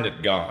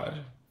subordinate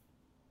God.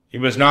 He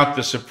was not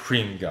the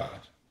supreme God.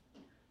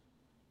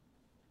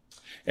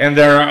 And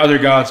there are other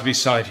gods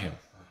beside him.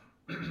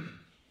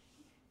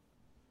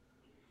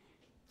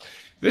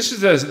 This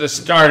is the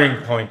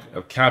starting point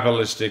of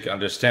Kabbalistic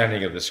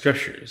understanding of the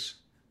scriptures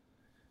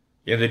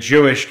in the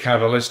Jewish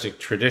Kabbalistic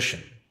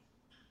tradition.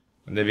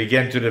 And they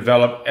begin to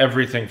develop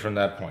everything from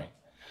that point.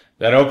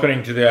 That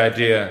opening to the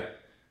idea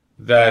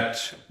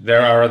that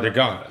there are other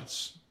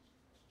gods.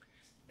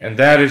 And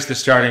that is the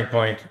starting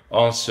point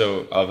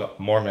also of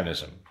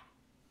Mormonism.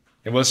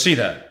 And we'll see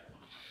that.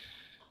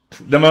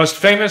 The most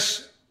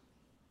famous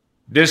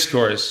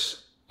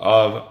discourse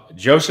of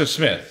Joseph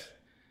Smith,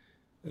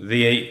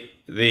 the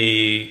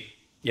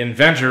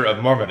inventor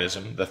of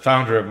Mormonism, the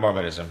founder of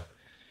Mormonism,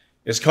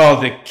 is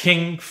called the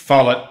King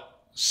Follett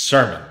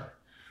Sermon,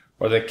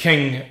 or the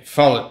King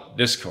Follett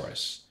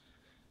Discourse.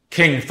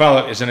 King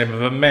Follett is the name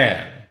of a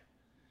man.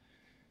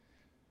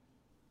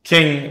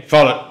 King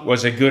Follett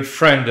was a good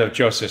friend of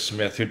Joseph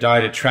Smith, who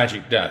died a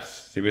tragic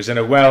death. He was in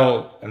a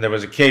well, and there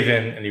was a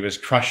cave-in, and he was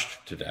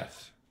crushed to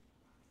death.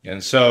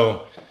 And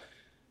so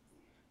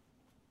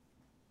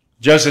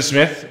Joseph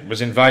Smith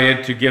was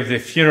invited to give the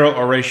funeral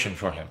oration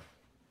for him.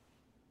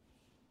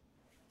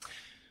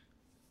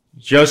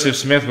 Joseph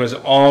Smith was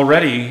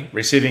already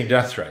receiving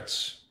death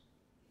threats.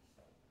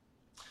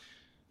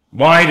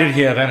 Why did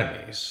he have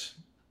enemies?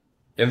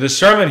 In the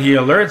sermon, he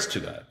alludes to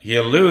that. He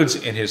alludes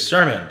in his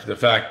sermon to the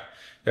fact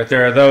that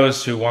there are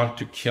those who want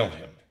to kill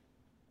him.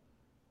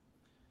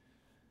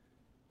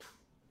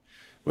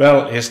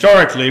 Well,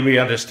 historically, we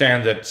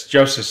understand that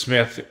Joseph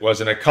Smith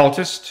was an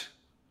occultist.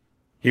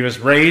 He was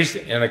raised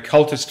in an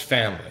occultist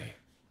family.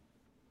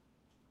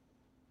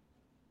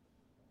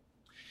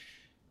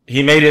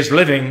 He made his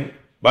living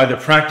by the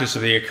practice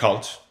of the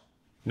occult,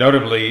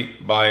 notably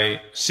by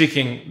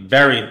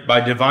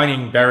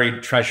divining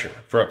buried treasure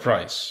for a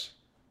price.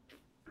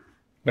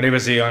 When he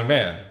was a young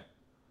man,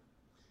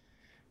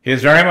 he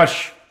is very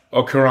much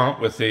au courant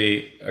with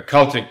the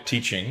occultic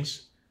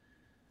teachings.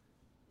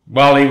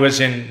 While he was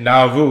in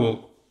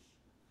Nauvoo,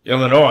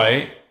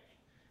 Illinois,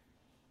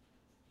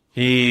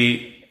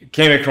 he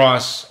came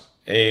across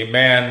a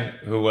man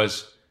who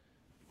was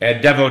a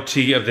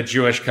devotee of the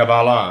Jewish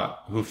Kabbalah,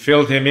 who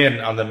filled him in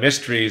on the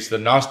mysteries, the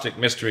Gnostic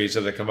mysteries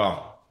of the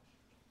Kabbalah.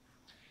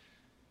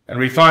 And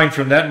we find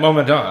from that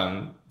moment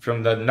on,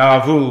 from the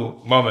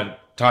Nauvoo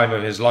time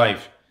of his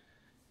life,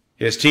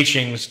 his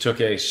teachings took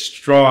a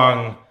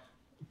strong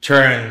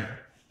turn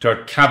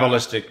toward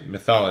Kabbalistic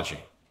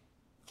mythology.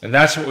 And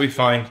that's what we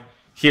find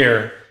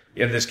here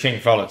in this King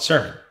Follett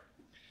sermon.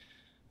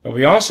 But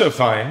we also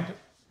find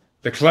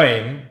the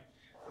claim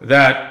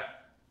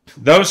that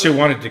those who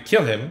wanted to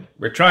kill him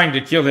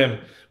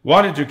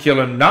wanted to kill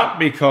him not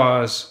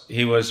because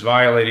he was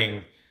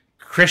violating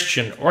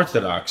Christian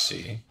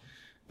orthodoxy,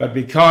 but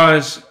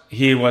because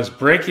he was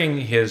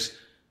breaking his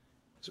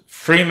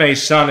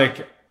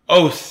Freemasonic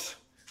oath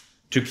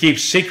to keep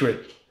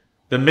secret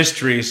the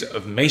mysteries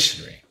of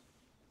Masonry.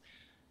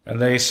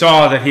 And they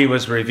saw that he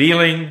was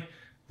revealing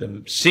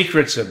the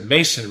secrets of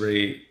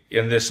Masonry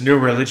in this new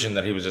religion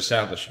that he was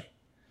establishing.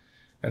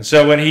 And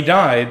so when he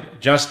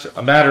died, just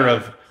a matter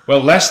of,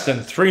 less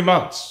than 3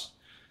 months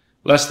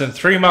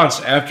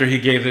after he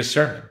gave this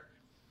sermon,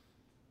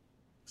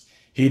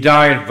 he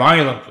died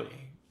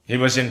violently. He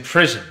was in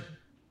prison.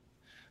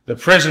 The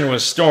prison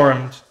was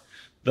stormed.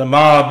 The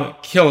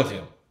mob killed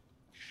him.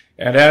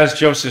 And as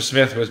Joseph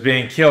Smith was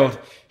being killed,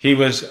 he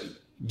was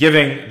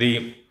giving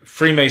the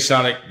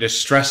Freemasonic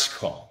distress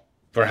call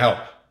for help.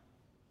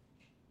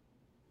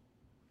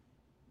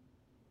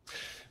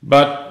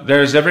 But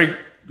there's every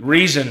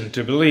reason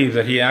to believe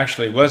that he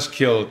actually was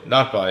killed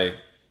not by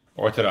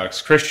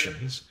Orthodox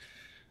Christians,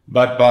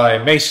 but by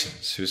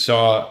Masons who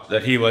saw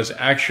that he was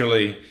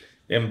actually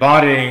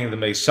embodying the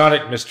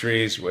Masonic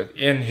mysteries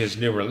within his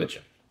new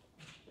religion.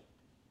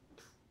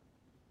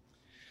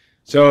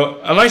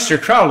 So Aleister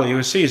Crowley,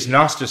 who sees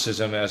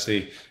Gnosticism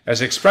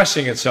as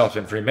expressing itself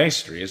in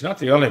Freemasonry, is not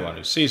the only one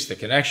who sees the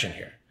connection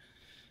here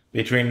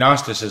between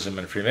Gnosticism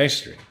and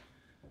Freemasonry.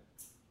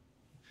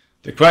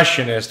 The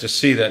question is to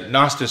see that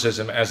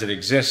Gnosticism as it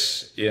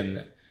exists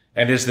in,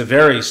 and is the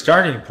very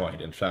starting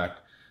point, in fact,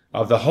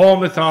 of the whole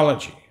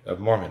mythology of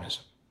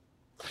Mormonism.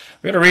 I'm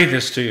going to read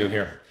this to you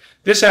here.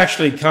 This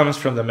actually comes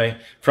from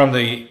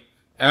the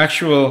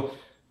actual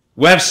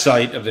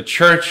website of the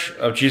Church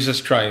of Jesus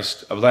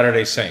Christ of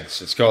Latter-day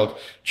Saints. It's called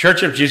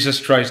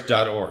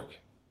churchofjesuschrist.org.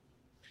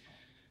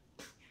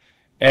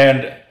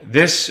 And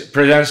this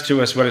presents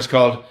to us what is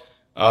called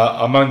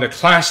among the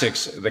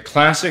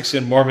classics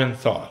in Mormon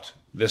thought,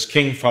 this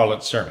King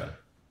Follett sermon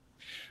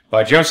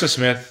by Joseph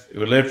Smith,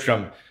 who lived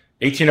from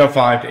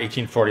 1805 to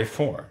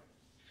 1844,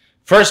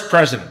 first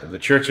president of the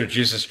Church of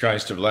Jesus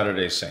Christ of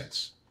Latter-day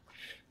Saints.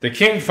 The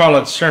King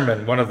Follett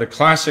sermon, one of the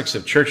classics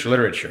of church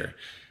literature,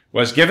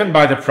 was given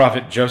by the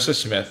prophet Joseph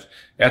Smith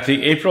at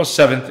the April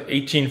 7th,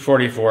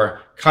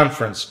 1844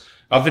 conference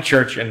of the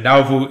church in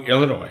Nauvoo,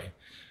 Illinois.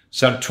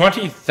 Some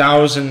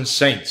 20,000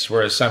 saints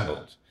were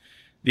assembled.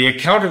 The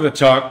account of the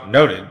talk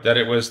noted that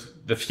it was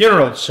the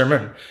funeral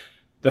sermon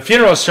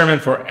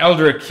for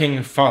Elder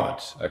King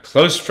Follett, a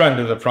close friend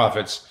of the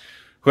prophet's,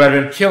 who had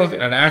been killed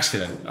in an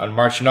accident on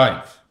March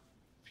 9th.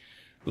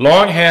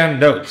 Longhand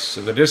notes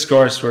of the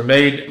discourse were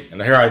made,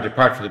 and here I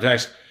depart from the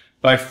text,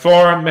 by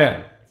 4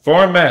 men.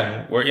 4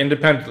 men were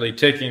independently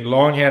taking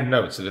longhand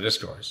notes of the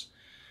discourse.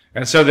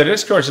 And so the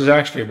discourse is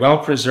actually well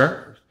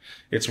preserved.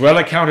 It's well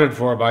accounted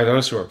for by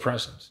those who are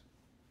present.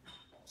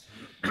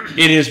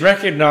 It is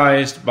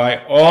recognized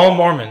by all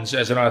Mormons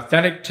as an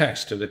authentic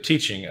text of the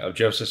teaching of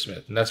Joseph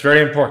Smith, and that's very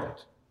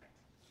important.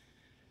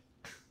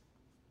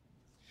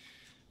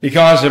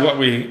 Because of what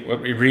we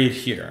read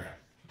here.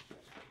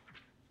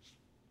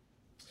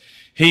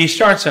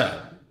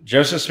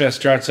 Joseph Smith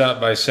starts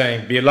out by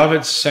saying,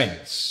 "Beloved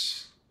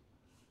saints."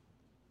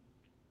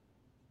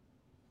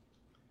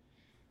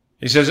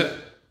 He says,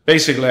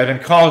 basically, I've been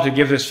called to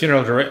give this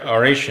funeral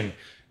oration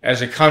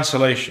as a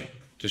consolation,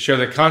 to show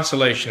the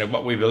consolation of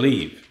what we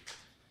believe.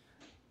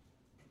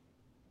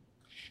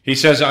 He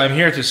says, I'm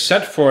here to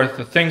set forth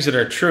the things that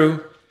are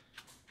true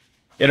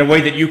in a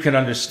way that you can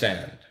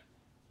understand.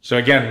 So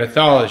again,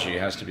 mythology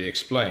has to be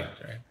explained,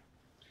 right?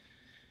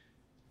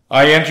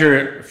 I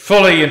enter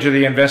fully into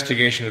the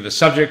investigation of the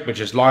subject which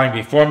is lying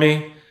before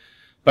me,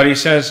 but he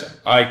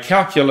says, I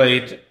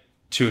calculate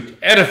to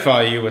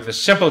edify you with the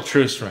simple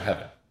truths from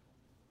heaven.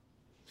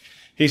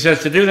 He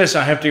says, to do this,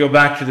 I have to go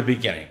back to the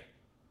beginning.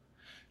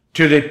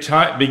 To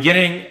the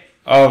beginning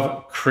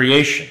of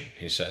creation,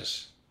 he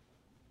says.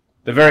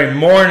 The very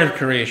morn of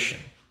creation.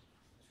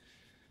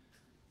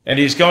 And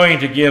he's going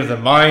to give the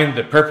mind,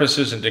 the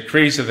purposes, and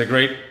decrees of the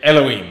great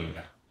Elohim,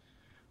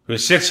 who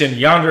sits in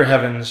yonder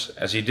heavens,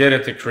 as he did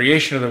at the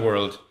creation of the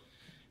world.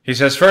 He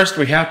says, first,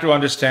 we have to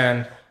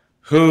understand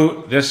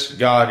who this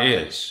God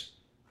is.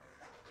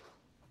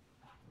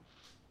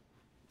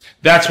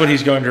 That's what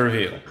he's going to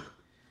reveal.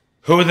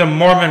 Who the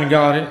Mormon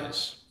God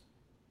is.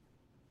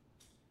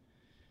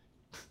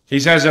 He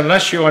says,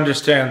 unless you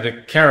understand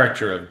the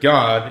character of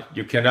God,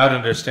 you cannot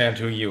understand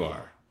who you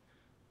are.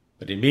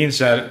 But he means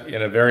that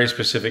in a very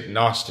specific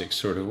Gnostic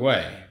sort of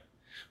way.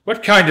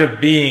 What kind of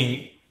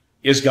being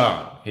is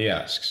God? He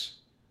asks.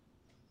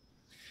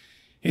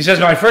 He says,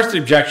 my first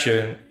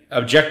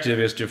objective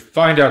is to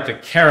find out the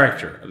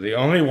character of the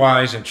only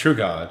wise and true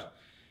God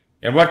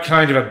and what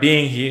kind of a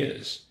being he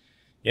is.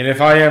 And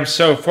if I am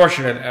so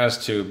fortunate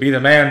as to be the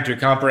man to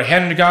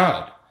comprehend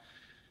God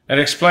and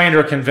explain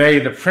or convey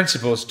the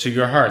principles to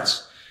your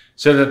hearts,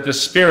 so that the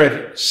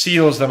Spirit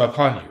seals them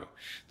upon you,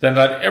 then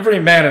let every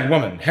man and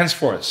woman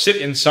henceforth sit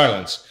in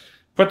silence,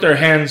 put their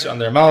hands on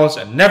their mouths,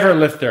 and never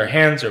lift their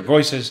hands or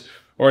voices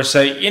or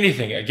say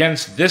anything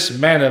against this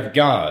man of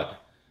God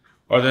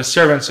or the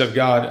servants of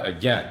God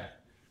again.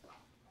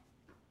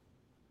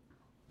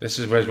 This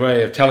is his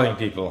way of telling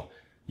people,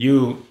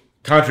 you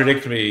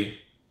contradict me,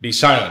 be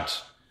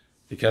silent,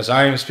 because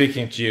I am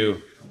speaking to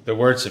you the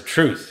words of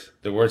truth,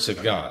 the words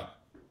of God.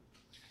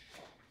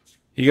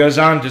 He goes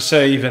on to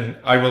say even,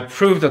 I will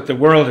prove that the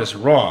world is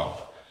wrong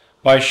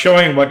by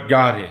showing what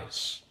God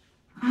is.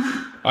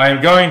 I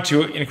am going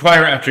to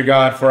inquire after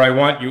God, for I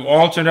want you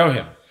all to know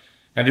him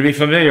and to be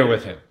familiar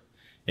with him.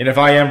 And if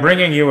I am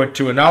bringing you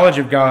to a knowledge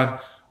of God,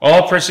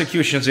 all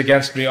persecutions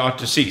against me ought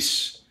to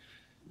cease.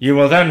 You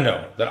will then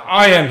know that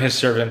I am his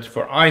servant,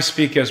 for I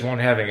speak as one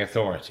having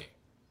authority.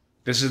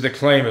 This is the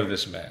claim of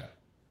this man.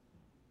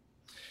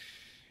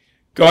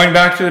 Going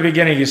back to the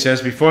beginning, he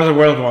says, before the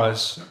world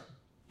was,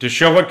 to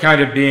show what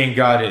kind of being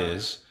God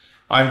is,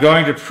 I'm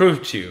going to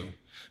prove to you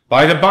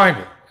by the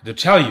Bible, to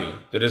tell you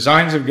the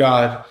designs of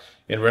God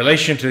in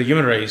relation to the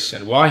human race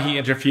and why he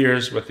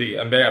interferes with the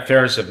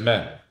affairs of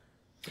men.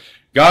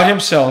 God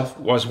himself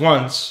was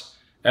once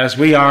as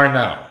we are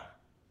now.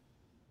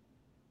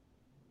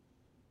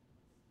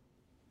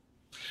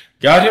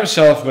 God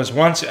himself was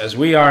once as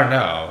we are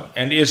now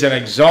and is an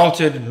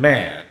exalted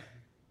man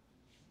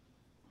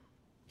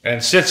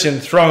and sits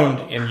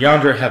enthroned in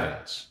yonder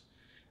heavens.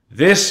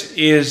 This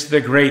is the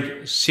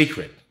great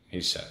secret,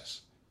 he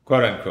says,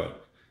 quote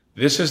unquote.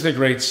 This is the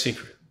great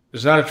secret.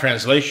 There's not a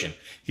translation.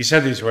 He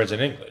said these words in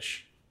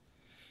English.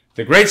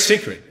 The great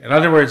secret, in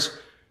other words,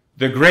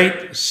 the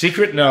great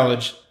secret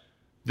knowledge,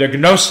 the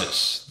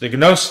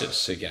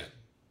gnosis again.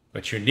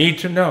 What you need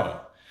to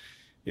know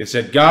is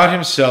that God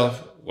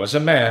himself was a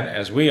man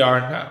as we are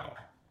now.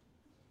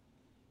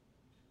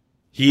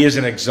 He is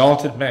an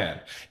exalted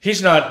man.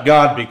 He's not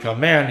God become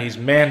man, he's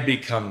man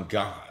become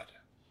God.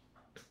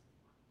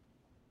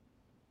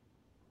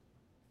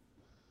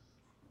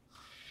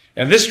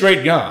 And this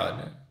great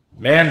God,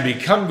 man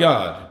become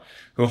God,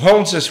 who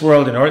holds this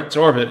world in its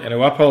orbit and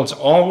who upholds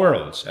all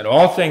worlds and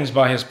all things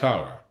by his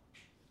power.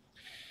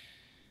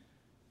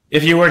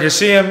 If you were to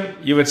see him,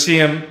 you would see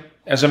him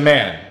as a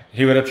man.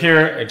 He would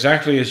appear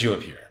exactly as you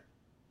appear.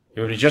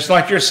 He would be just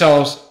like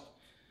yourselves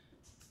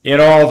in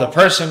all the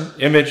person,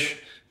 image,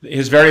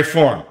 his very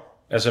form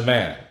as a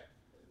man.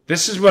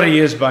 This is what he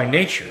is by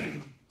nature.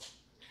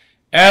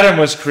 Adam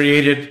was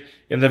created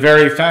in the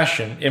very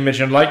fashion, image,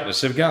 and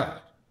likeness of God.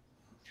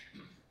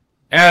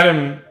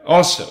 Adam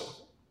also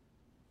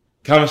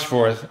comes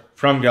forth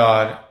from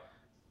God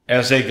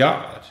as a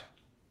God.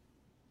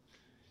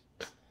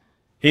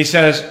 He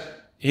says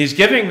he's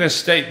giving this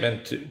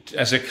statement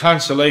as a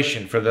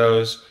consolation for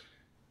those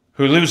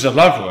who lose a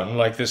loved one,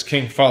 like this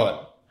King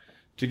Follett,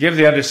 to give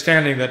the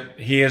understanding that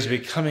he is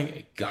becoming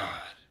a God.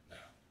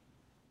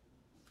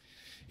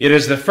 It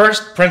is the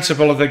first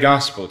principle of the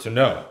gospel to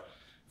know,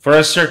 for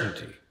a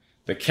certainty,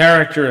 the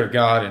character of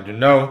God and to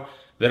know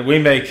that we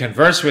may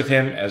converse with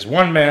him as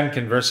one man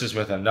converses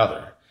with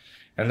another,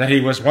 and that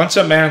he was once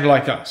a man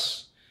like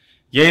us.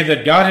 Yea,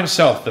 that God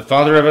himself, the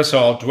Father of us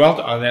all, dwelt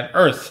on an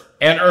earth,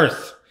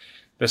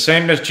 the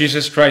same as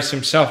Jesus Christ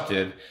himself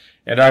did,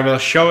 and I will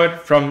show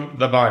it from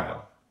the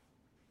Bible.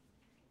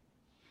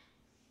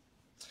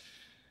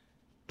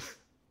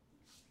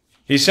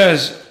 He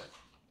says,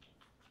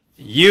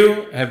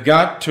 you have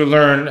got to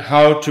learn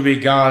how to be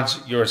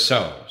gods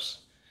yourselves,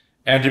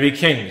 and to be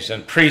kings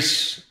and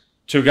priests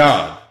to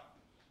God,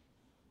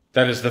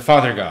 that is the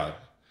Father God,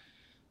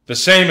 the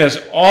same as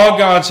all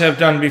gods have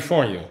done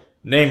before you,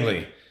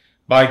 namely,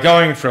 by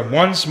going from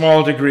one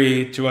small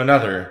degree to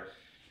another,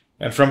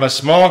 and from a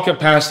small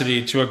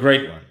capacity to a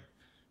great one,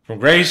 from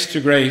grace to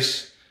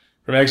grace,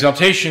 from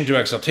exaltation to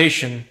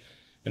exaltation,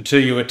 until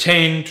you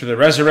attain to the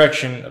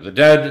resurrection of the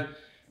dead,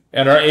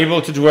 and are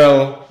able to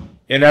dwell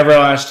in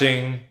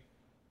everlasting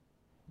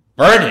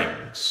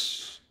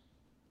burnings.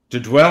 To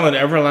dwell in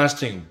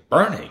everlasting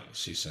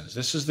burnings, he says.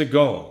 This is the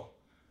goal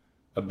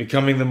of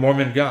becoming the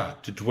Mormon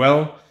God, to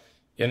dwell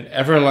in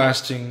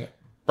everlasting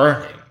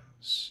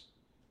burnings.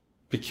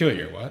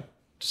 Peculiar, what?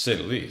 To say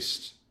the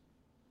least.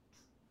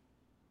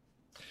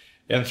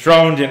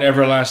 Enthroned in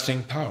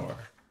everlasting power.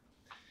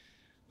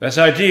 This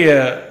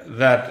idea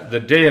that the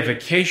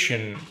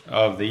deification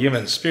of the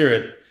human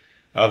spirit,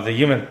 of the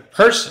human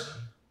person,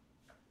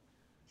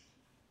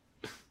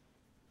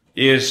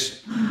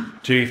 is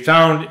to be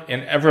found in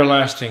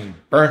everlasting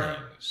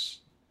burnings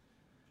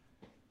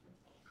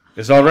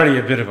is already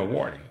a bit of a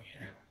warning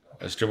here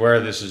as to where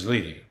this is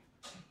leading.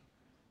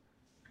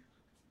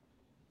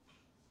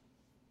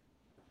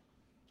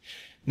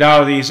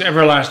 Now, these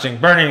everlasting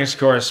burnings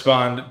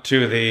correspond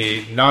to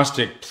the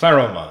Gnostic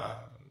pleroma,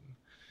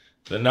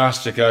 the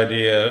Gnostic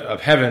idea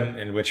of heaven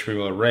in which we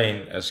will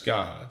reign as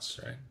gods,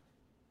 right?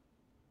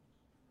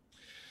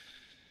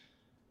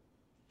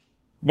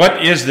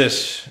 What is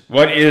this?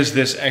 What is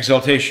this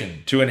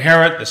exaltation? To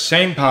inherit the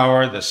same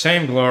power, the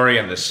same glory,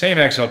 and the same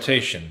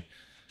exaltation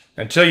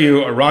until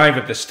you arrive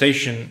at the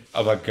station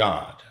of a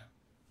God.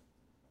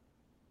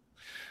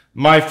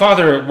 My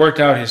Father worked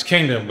out his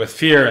kingdom with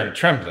fear and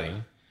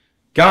trembling.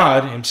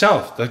 God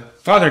himself, the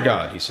Father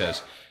God, he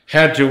says,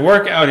 had to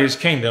work out his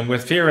kingdom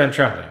with fear and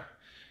trembling.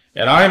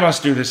 And I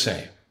must do the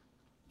same.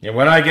 And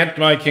when I get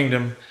my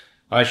kingdom,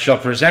 I shall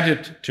present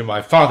it to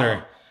my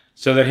Father,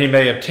 so that he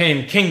may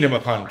obtain kingdom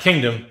upon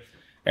kingdom,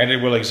 and it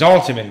will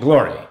exalt him in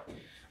glory.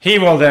 He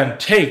will then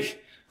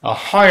take a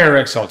higher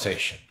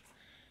exaltation,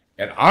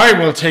 and I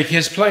will take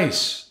his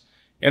place,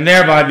 and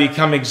thereby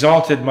become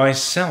exalted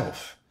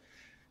myself.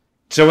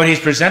 So what he's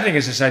presenting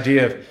is this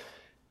idea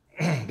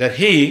of that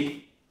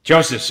he,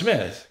 Joseph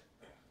Smith,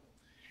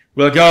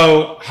 will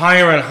go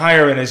higher and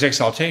higher in his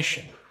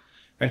exaltation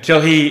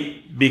until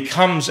he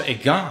becomes a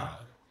God.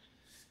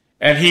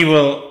 And he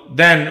will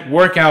then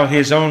work out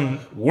his own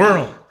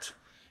world.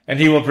 And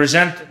he will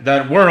present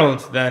that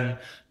world then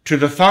to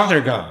the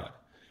Father God,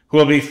 who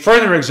will be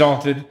further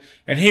exalted,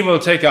 and he will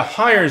take a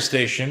higher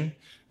station,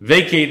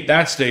 vacate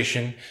that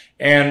station,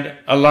 and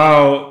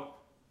allow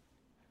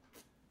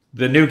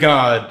the new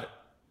God,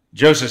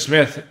 Joseph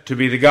Smith, to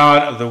be the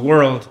God of the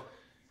world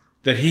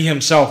that he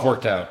himself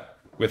worked out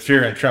with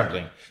fear and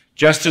trembling,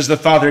 just as the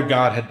Father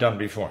God had done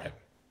before him.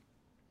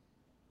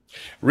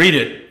 Read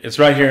it. It's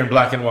right here in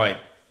black and white.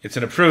 It's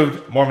an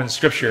approved Mormon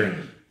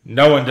scripture.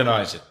 No one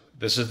denies it.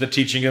 This is the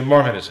teaching of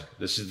Mormonism.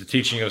 This is the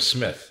teaching of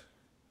Smith.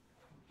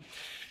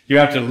 You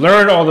have to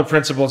learn all the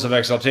principles of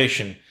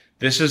exaltation.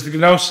 This is the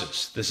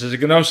gnosis. This is a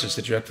gnosis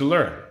that you have to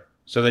learn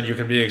so that you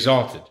can be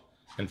exalted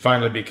and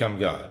finally become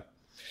God.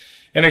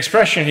 An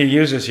expression he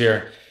uses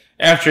here,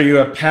 after you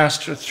have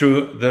passed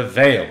through the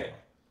veil.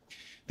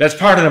 That's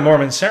part of the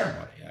Mormon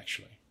ceremony,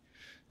 actually,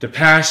 to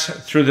pass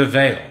through the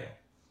veil.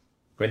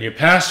 When you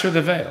pass through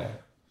the veil,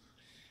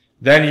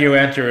 then you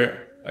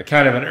enter a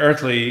kind of an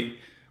earthly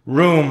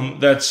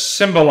room that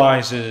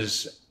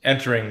symbolizes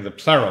entering the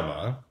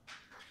pleroma,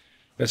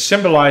 that's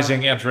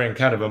symbolizing entering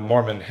kind of a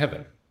Mormon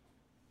heaven.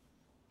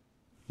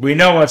 We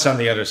know what's on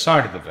the other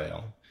side of the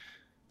veil.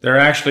 There are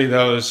actually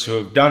those who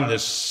have done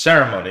this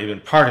ceremony,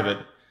 been part of it,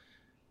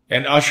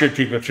 and ushered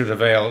people through the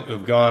veil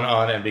who've gone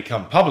on and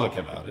become public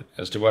about it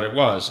as to what it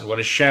was and what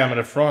a sham and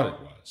a fraud it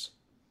was.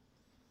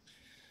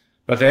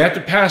 But they have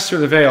to pass through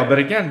the veil. But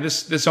again,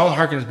 this all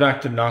harkens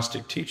back to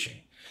Gnostic teaching.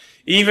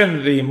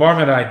 Even the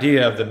Mormon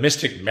idea of the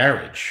mystic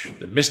marriage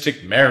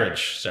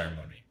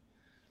ceremony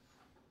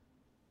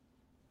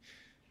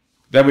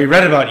that we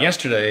read about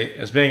yesterday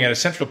as being an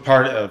essential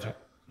part of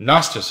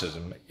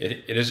Gnosticism,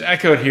 it is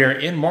echoed here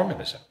in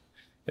Mormonism.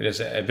 It is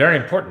a very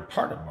important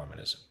part of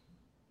Mormonism.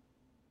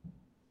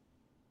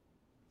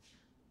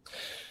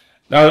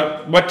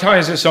 Now, what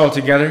ties this all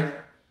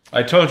together?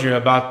 I told you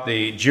about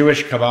the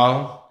Jewish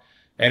Kabbalah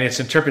and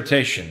its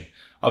interpretation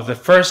of the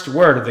first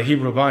word of the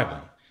Hebrew Bible.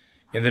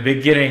 In the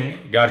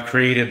beginning, God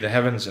created the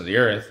heavens and the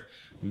earth.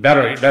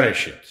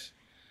 Bereshit.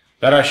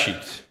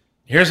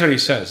 Here's what he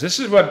says. This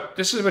is what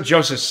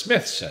Joseph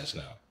Smith says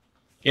now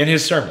in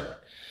his sermon.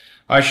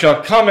 I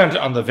shall comment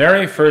on the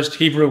very first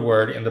Hebrew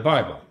word in the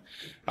Bible.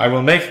 I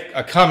will make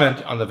a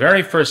comment on the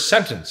very first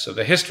sentence of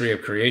the history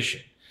of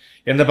creation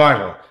in the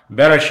Bible,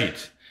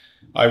 Bereshit.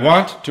 I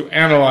want to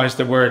analyze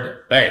the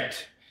word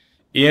bet,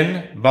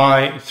 in,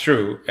 by,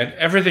 through, and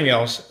everything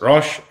else,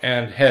 rosh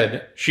and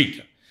head,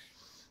 shit.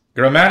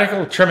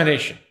 Grammatical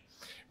termination.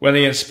 When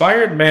the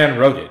inspired man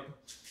wrote it,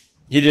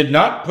 he did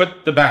not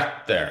put the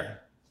bat there.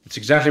 It's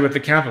exactly what the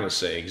Kabbalists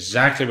say,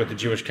 exactly what the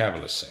Jewish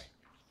Kabbalists say.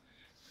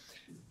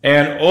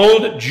 An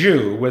old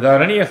Jew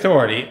without any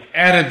authority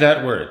added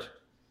that word.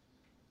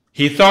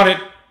 He thought it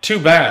too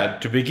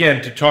bad to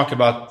begin to talk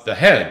about the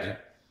head.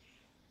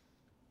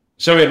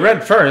 So it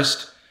read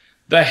first,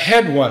 the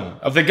head one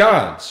of the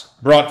gods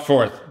brought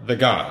forth the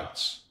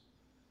gods.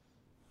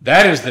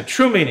 That is the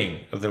true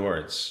meaning of the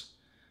words,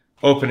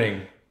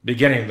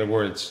 beginning the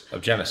words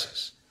of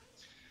Genesis.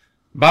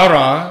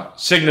 Bara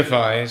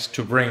signifies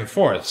to bring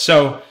forth.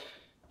 So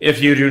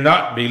if you do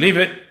not believe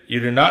it, you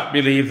do not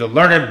believe the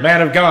learned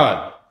man of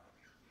God.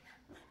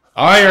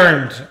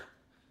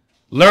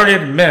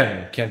 Learned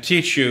men can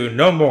teach you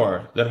no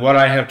more than what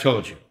I have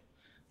told you.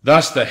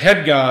 Thus the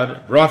head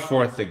God brought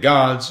forth the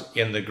gods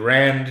in the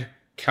grand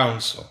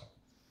council.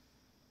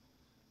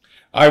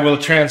 I will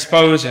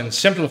transpose and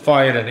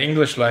simplify it in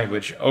English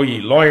language. O ye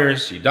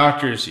lawyers, ye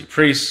doctors, ye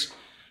priests,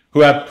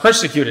 who have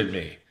persecuted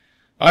me,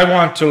 I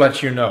want to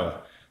let you know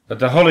that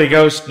the Holy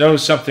Ghost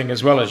knows something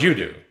as well as you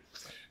do.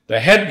 The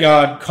head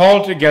God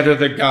called together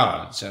the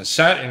gods and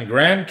sat in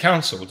grand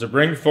council to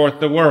bring forth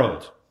the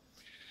world.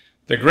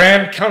 The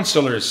grand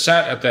counselors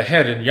sat at the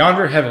head in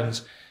yonder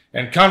heavens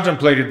and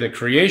contemplated the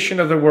creation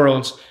of the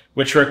worlds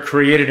which were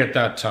created at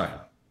that time.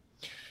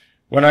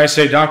 When I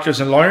say doctors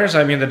and lawyers,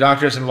 I mean the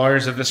doctors and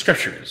lawyers of the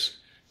Scriptures.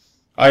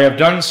 I have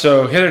done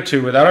so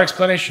hitherto without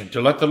explanation,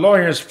 to let the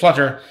lawyers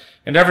flutter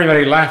and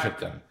everybody laugh at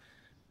them.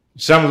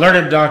 Some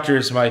learned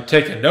doctors might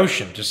take a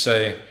notion to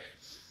say,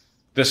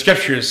 the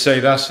Scriptures say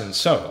thus and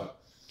so.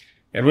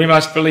 And we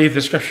must believe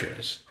the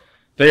Scriptures.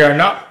 They are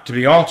not to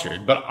be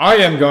altered, but I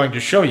am going to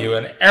show you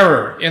an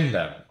error in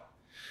them.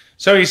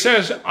 So he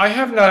says, I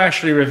have not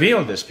actually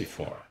revealed this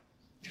before.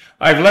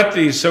 I've let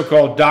these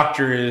so-called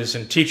doctors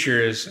and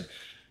teachers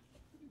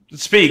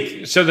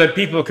speak so that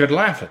people could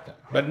laugh at them.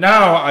 But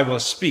now I will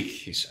speak,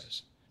 he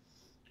says.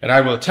 And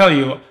I will tell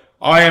you,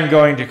 I am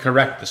going to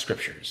correct the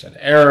Scriptures, an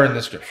error in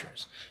the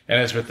Scriptures.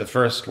 And it's with the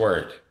first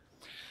word.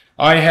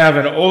 I have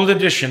an old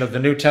edition of the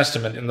New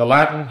Testament in the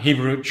Latin,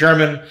 Hebrew,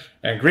 German,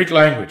 and Greek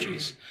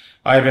languages.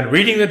 I have been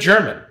reading the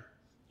German,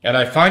 and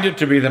I find it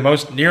to be the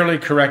most nearly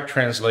correct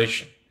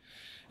translation,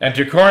 and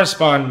to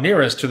correspond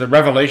nearest to the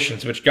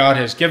revelations which God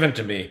has given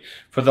to me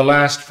for the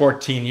last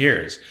 14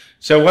 years.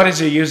 So what is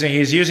he using?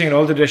 He's using an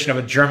old edition of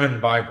a German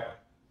Bible,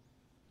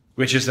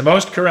 which is the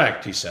most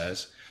correct, he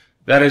says.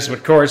 That is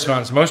what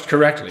corresponds most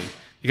correctly,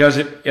 because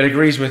it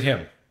agrees with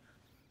him.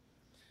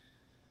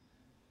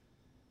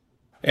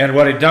 And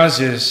what it does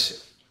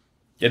is,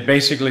 it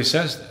basically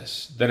says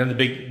this, that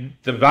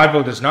the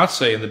Bible does not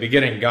say in the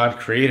beginning God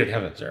created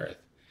heaven and earth.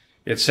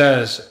 It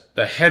says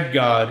the head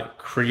God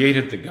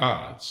created the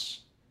gods,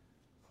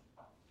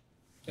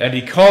 and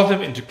he called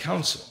them into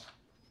council.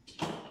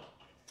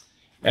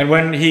 And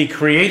when he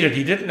created,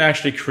 he didn't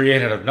actually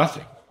create out of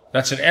nothing.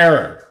 That's an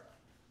error.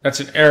 That's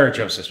an error,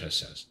 Joseph Smith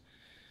says.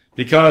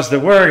 Because the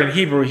word in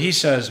Hebrew, he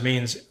says,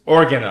 means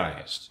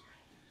organized.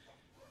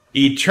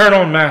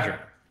 Eternal matter.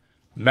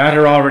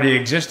 Matter already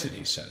existed,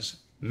 he says.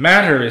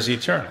 Matter is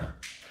eternal.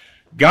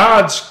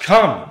 Gods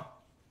come.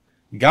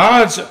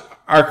 Gods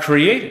are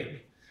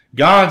created.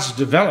 Gods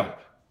develop.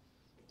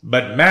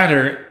 But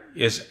matter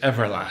is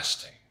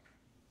everlasting.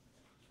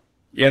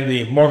 In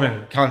the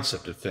Mormon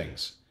concept of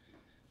things.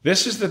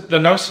 This is the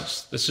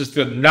Gnosis. This is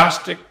the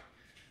Gnostic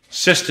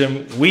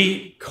system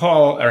we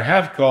call, or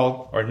have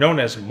called, or known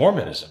as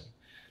Mormonism.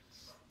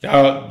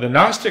 Now, the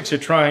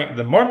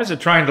Mormons are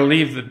trying to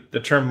leave the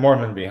term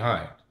Mormon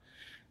behind.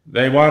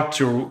 They want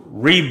to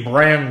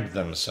rebrand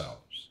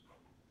themselves.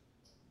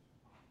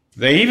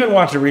 They even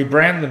want to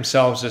rebrand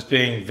themselves as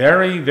being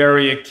very,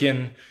 very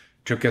akin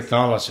to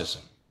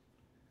Catholicism.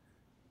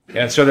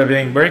 And so they're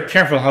being very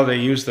careful how they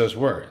use those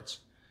words.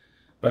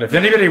 But if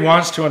anybody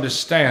wants to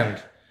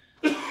understand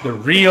the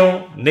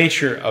real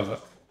nature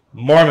of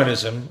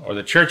Mormonism, or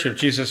the Church of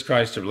Jesus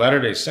Christ of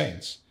Latter-day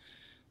Saints,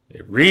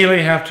 they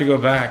really have to go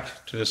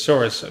back to the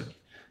source of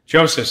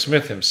Joseph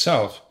Smith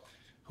himself,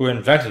 who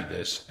invented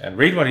this, and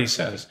read what he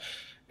says.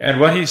 And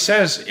what he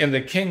says in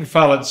the King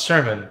Follett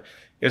sermon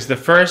is the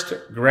first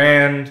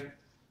grand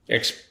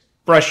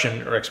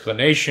expression or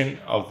explanation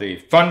of the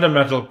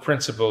fundamental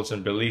principles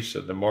and beliefs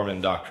of the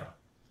Mormon doctrine.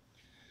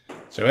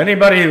 So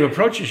anybody who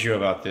approaches you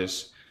about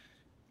this,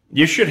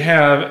 you should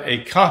have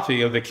a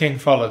copy of the King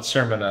Follett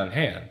sermon on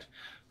hand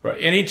for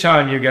any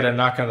time you get a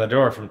knock on the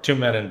door from two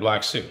men in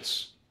black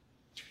suits.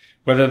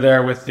 Whether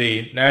they're with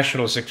the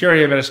National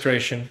Security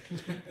Administration,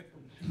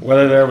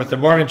 whether they're with the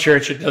Mormon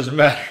Church, it doesn't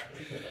matter.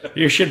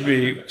 You should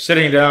be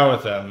sitting down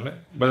with them,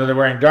 whether they're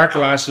wearing dark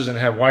glasses and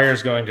have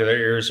wires going to their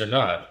ears or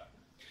not.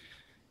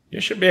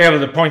 You should be able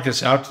to point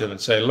this out to them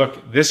and say,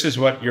 look, this is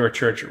what your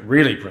church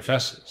really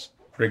professes,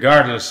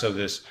 regardless of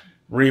this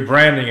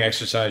rebranding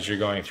exercise you're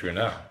going through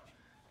now.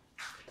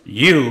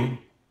 You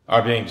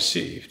are being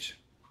deceived.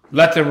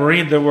 Let them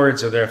read the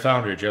words of their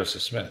founder,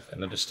 Joseph Smith,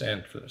 and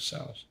understand for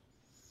themselves.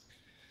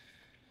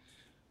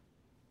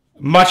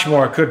 Much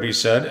more could be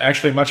said.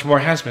 Actually, much more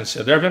has been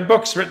said. There have been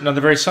books written on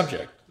the very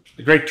subject.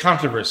 The great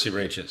controversy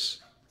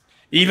rages,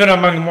 even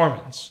among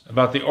Mormons,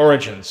 about the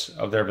origins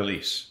of their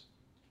beliefs.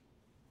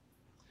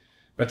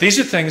 But these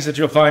are things that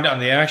you'll find on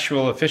the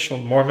actual official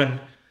Mormon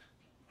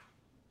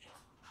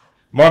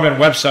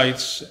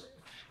websites,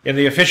 in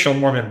the official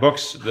Mormon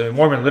books, the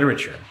Mormon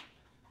literature,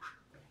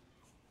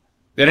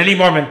 that any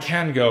Mormon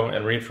can go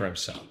and read for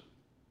himself,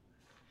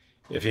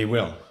 if he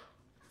will.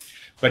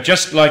 But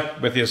just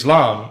like with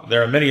Islam,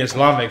 there are many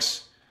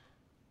Islamics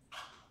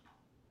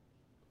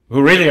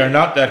who really are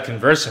not that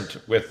conversant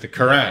with the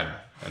Quran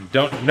and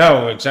don't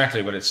know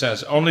exactly what it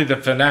says. Only the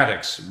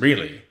fanatics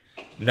really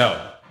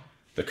know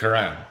the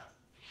Quran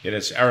in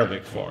its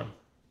Arabic form.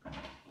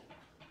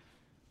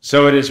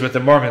 So it is with the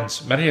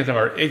Mormons. Many of them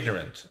are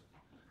ignorant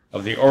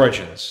of the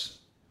origins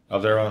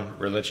of their own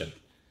religion.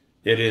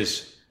 It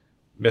is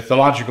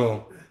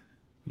mythological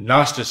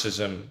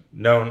Gnosticism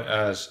known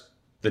as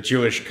the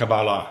Jewish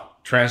Kabbalah,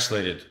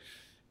 translated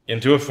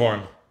into a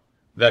form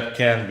that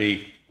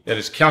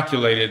is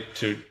calculated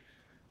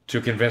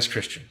to convince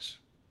Christians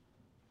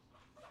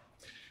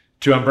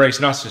to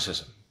embrace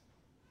Gnosticism.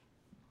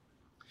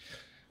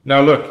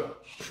 Now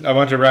look, I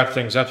want to wrap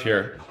things up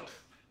here.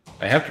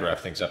 I have to wrap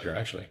things up here,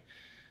 actually.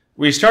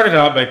 We started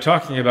out by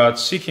talking about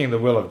seeking the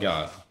will of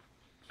God,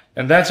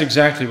 and that's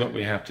exactly what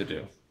we have to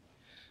do.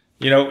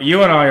 You know,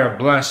 you and I are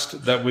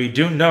blessed that we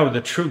do know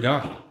the true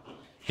God.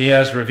 He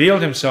has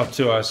revealed himself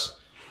to us,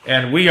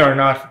 and we are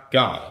not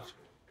God.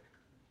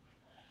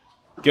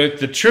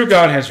 The true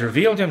God has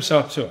revealed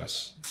himself to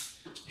us.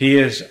 He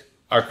is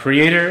our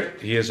creator.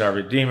 He is our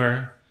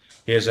redeemer.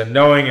 He is a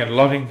knowing and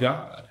loving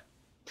God.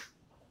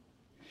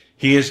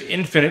 He is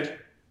infinite.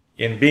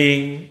 in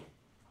being,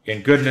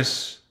 in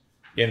goodness,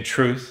 in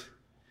truth.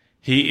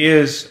 He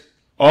is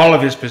all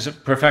of his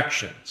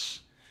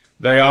perfections.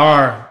 They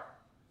are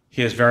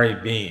his very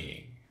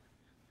being.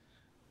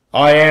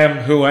 I am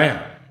who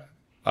am.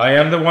 I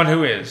am the one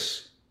who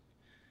is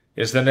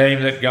the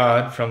name that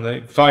God, from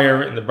the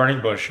fire in the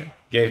burning bush,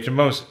 gave to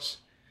Moses.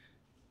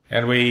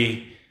 And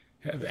we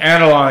have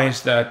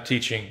analyzed that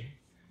teaching,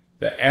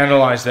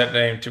 analyzed that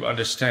name to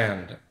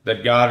understand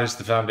that God is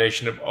the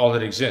foundation of all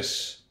that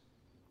exists,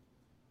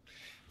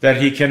 that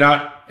he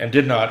cannot and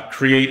did not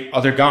create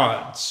other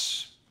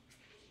gods,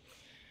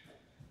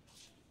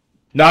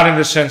 not in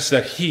the sense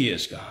that he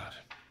is God,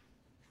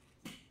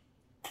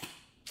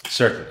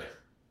 certainly.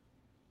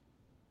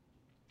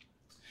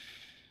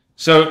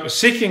 So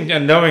seeking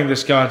and knowing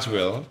this God's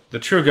will, the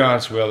true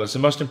God's will, is the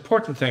most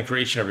important thing for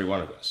each and every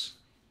one of us.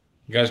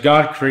 Because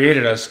God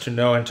created us to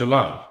know and to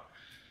love.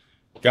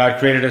 God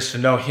created us to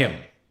know him,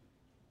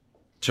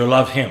 to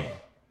love him,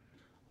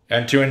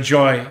 and to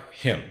enjoy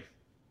him.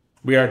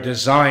 We are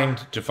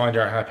designed to find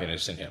our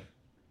happiness in him.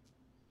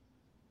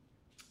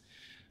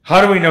 How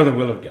do we know the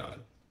will of God?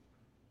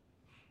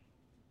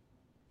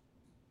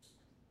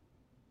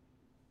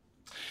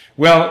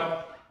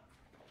 Well,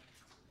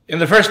 in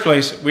the first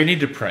place, we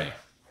need to pray.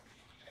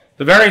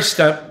 The very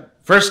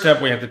first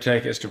step we have to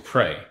take is to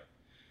pray.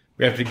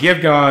 We have to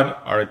give God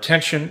our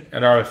attention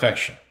and our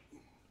affection,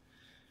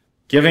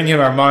 giving him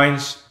our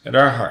minds and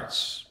our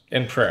hearts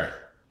in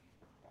prayer.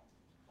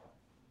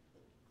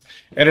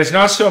 And it's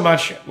not so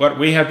much what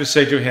we have to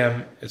say to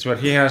him, it's what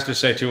he has to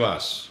say to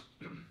us.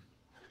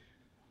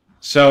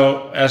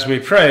 So as we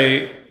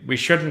pray, we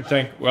shouldn't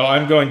think, well,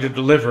 I'm going to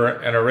deliver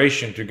an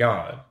oration to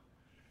God.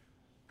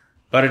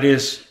 But it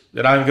is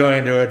that I'm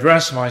going to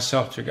address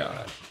myself to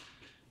God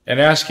and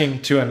ask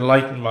him to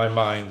enlighten my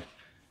mind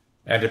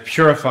and to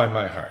purify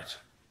my heart.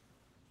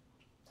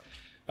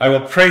 I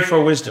will pray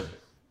for wisdom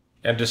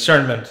and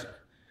discernment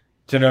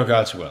to know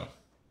God's will.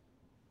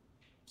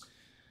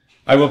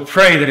 I will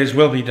pray that his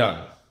will be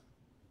done,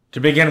 to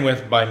begin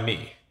with by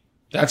me.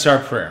 That's our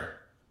prayer.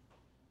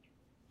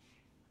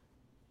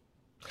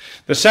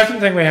 The second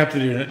thing we have to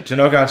do to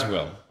know God's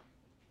will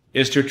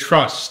is to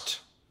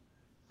trust.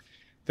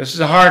 This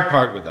is a hard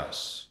part with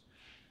us.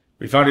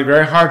 We found it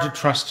very hard to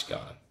trust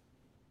God.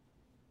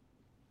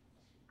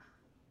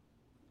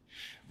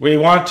 We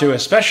want to,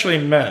 especially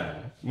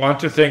men, want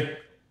to think,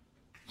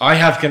 I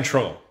have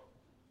control.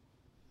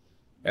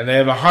 And they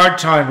have a hard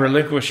time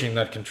relinquishing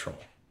that control.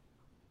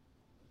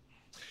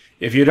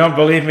 If you don't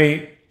believe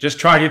me, just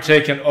try to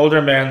take an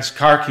older man's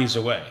car keys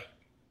away.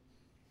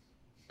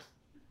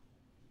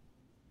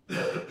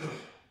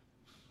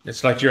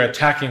 It's like you're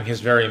attacking his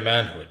very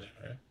manhood.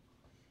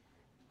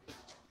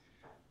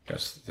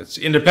 That's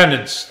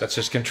independence, that's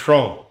his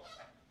control.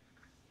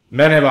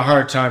 Men have a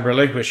hard time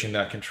relinquishing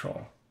that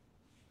control.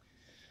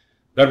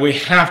 But we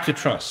have to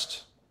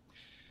trust.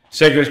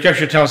 Sacred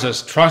Scripture tells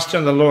us, trust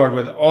in the Lord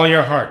with all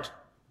your heart.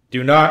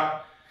 Do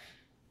not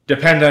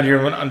depend on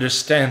your own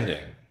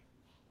understanding.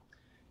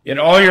 In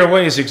all your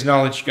ways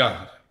acknowledge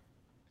God,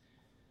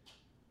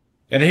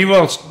 and he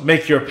will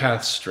make your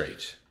path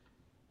straight.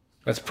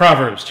 That's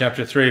Proverbs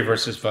chapter 3,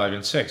 verses 5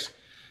 and 6.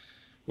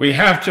 We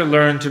have to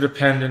learn to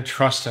depend and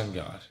trust in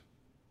God.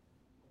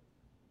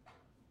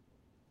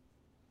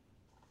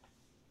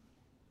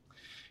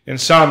 In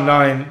Psalm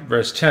 9,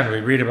 verse 10, we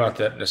read about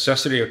that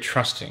necessity of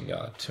trusting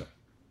God too.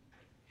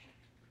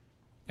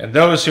 And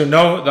those who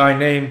know thy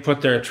name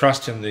put their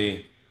trust in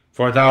thee,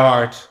 for thou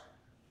art,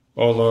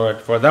 O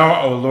Lord, for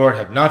thou, O Lord,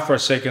 have not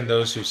forsaken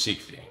those who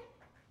seek thee.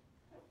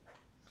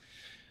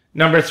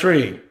 Number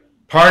 3,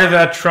 part of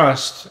that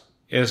trust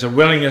is a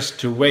willingness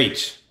to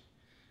wait.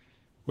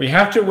 We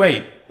have to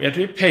wait. We have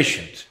to be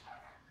patient.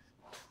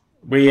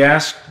 We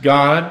ask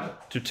God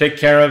to take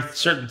care of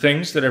certain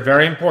things that are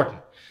very important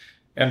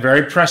and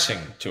very pressing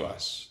to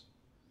us.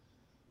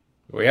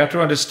 We have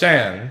to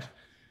understand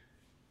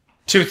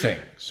two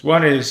things.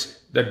 One is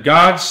that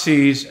God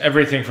sees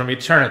everything from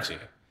eternity,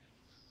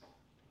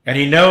 and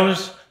he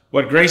knows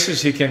what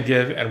graces he can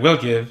give and will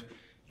give,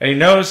 and he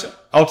knows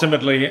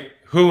ultimately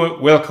who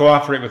will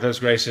cooperate with those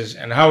graces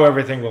and how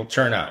everything will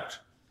turn out.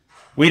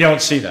 We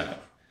don't see that.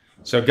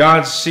 So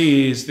God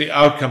sees the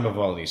outcome of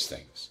all these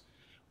things.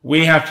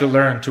 We have to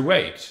learn to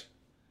wait.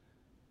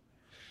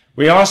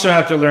 We also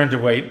have to learn to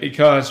wait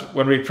because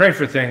when we pray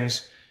for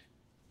things,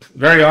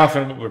 very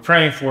often what we're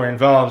praying for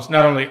involves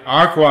not only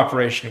our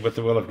cooperation with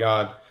the will of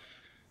God,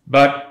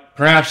 but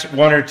perhaps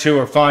 1 or 2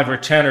 or 5 or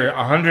 10 or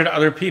 100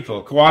 other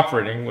people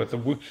cooperating with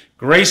the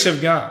grace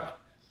of God.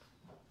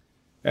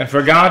 And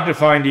for God to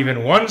find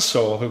even one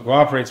soul who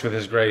cooperates with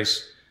his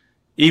grace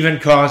even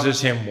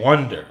causes him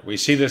wonder. We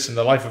see this in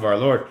the life of our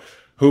Lord,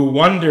 who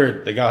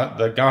wondered,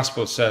 the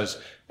gospel says,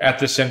 at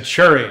the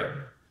centurion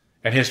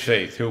and his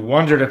faith, who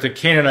wondered at the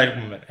Canaanite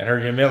woman and her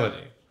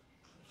humility.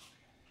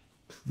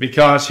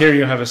 Because here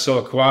you have a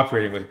soul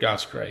cooperating with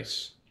God's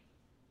grace.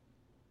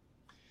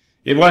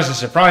 It wasn't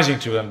surprising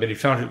to him, but he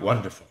found it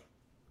wonderful.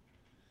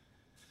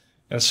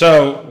 And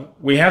so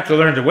we have to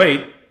learn to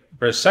wait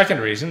for a second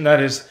reason,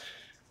 that is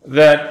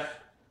that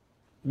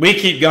we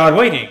keep God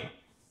waiting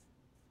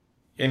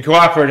in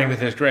cooperating with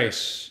his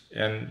grace.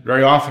 And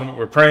very often what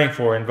we're praying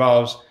for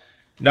involves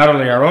not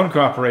only our own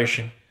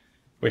cooperation,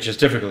 which is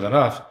difficult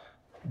enough,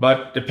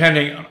 but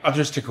depending on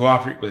others to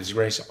cooperate with his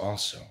grace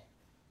also.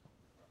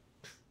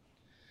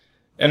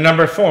 And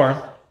number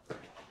 4,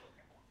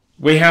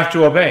 we have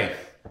to obey.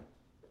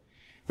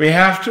 We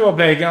have to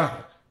obey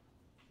God.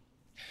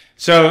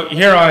 So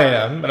here I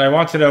am, and I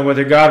want to know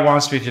whether God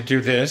wants me to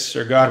do this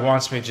or God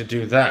wants me to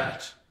do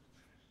that.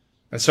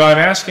 And so I'm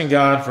asking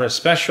God for a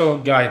special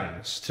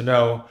guidance to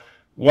know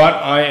what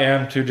I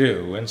am to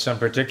do in some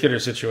particular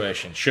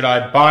situation. Should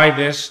I buy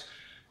this?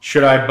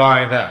 Should I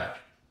buy that?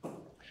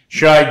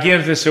 Should I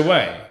give this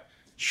away?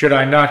 Should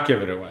I not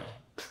give it away?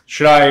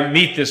 Should I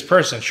meet this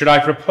person? Should I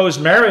propose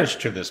marriage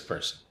to this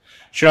person?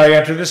 Should I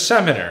enter the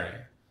seminary?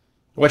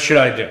 What should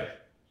I do?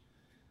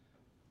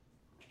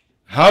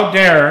 How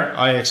dare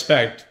I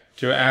expect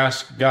to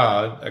ask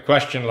God a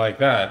question like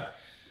that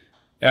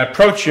and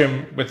approach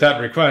him with that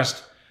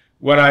request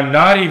when I'm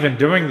not even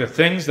doing the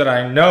things that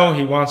I know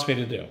he wants me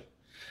to do,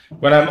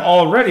 when I'm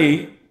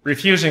already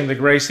refusing the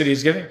grace that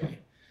he's giving me?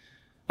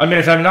 I mean,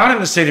 if I'm not in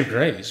the state of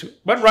grace,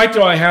 what right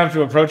do I have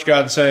to approach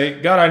God and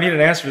say, God, I need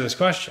an answer to this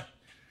question,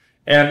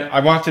 and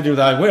I want to do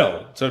thy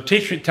will, so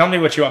tell me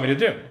what you want me to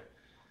do.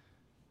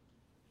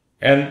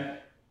 And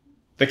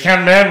the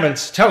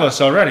commandments tell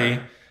us already,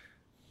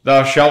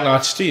 thou shalt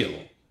not steal,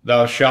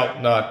 thou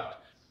shalt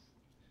not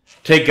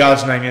take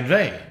God's name in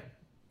vain,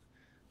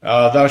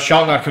 thou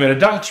shalt not commit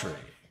adultery.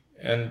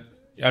 And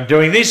I'm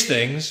doing these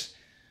things,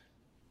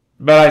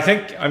 but I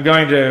think I'm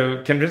going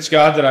to convince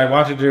God that I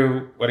want to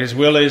do what his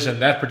will is in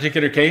that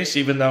particular case,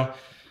 even though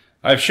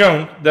I've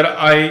shown that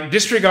I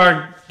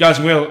disregard God's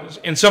will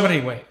in so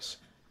many ways.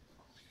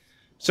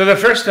 So the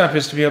first step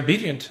is to be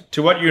obedient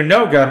to what you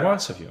know God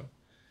wants of you,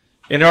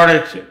 in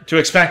order to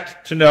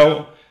expect to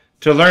know,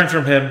 to learn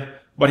from him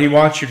what he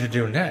wants you to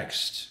do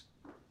next.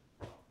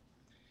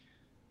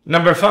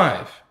 Number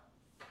 5,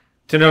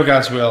 to know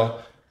God's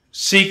will,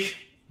 seek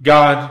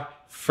God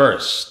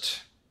first.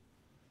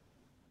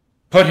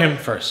 Put him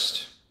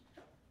first.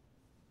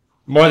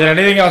 More than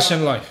anything else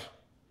in life,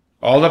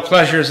 all the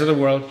pleasures of the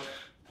world,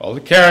 all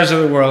the cares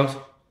of the world,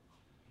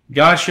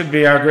 God should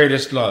be our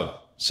greatest love.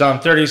 Psalm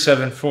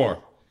 37:4,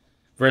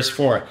 verse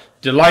 4.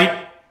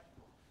 Delight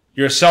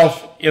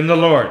yourself in the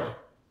Lord.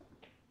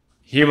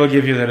 He will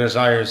give you the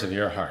desires of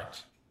your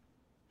heart.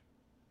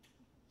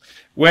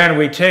 When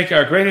we take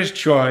our greatest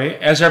joy,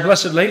 as our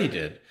Blessed Lady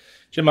did,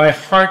 my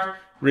heart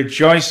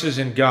rejoices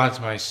in God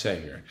my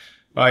Savior.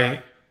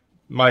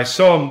 My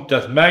soul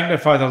doth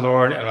magnify the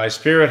Lord, and my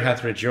spirit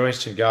hath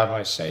rejoiced in God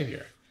my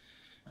Savior.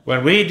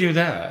 When we do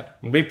that,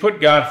 when we put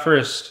God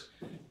first,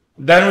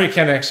 then we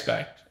can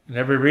expect, and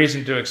every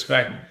reason to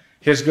expect,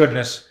 his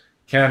goodness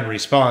can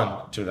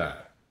respond to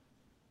that.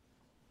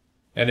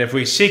 And if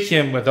we seek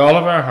him with all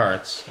of our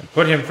hearts and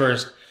put him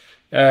first,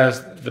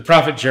 as the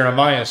prophet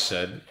Jeremiah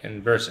said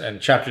in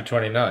chapter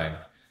 29,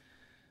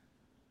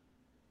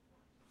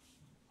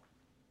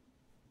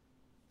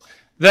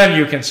 then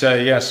you can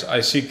say, yes,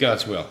 I seek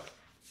God's will.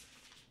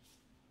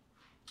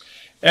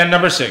 And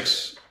number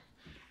 6,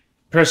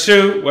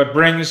 pursue what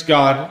brings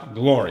God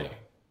glory.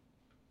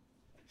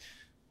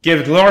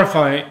 Give glory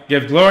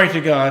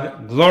to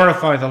God,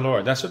 glorify the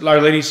Lord. That's what Our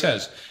Lady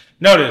says.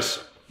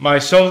 Notice, my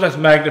soul doth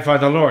magnify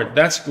the Lord.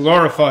 That's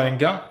glorifying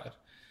God.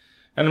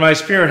 And my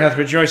spirit hath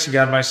rejoiced in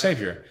God my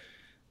Savior.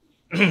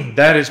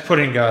 That is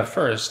putting God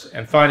first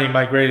and finding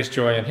my greatest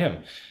joy in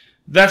him.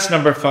 That's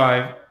number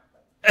 5,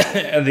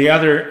 and the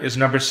other is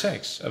number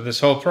 6 of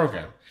this whole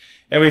program.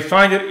 And we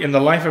find it in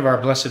the life of our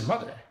Blessed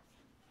Mother,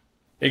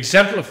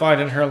 exemplified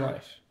in her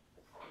life.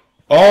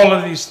 All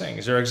of these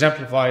things are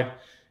exemplified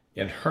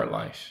in her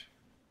life.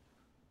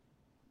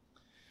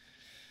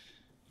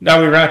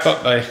 Now we wrap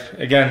up by,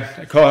 again,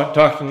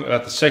 talking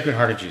about the Sacred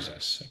Heart of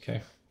Jesus.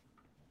 Okay.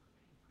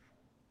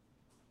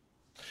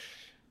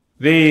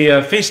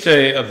 The feast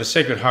day of the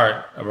Sacred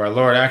Heart of our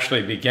Lord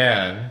actually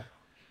began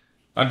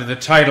under the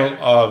title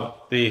of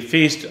the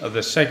Feast of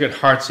the Sacred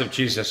Hearts of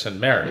Jesus and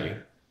Mary.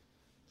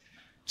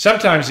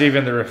 Sometimes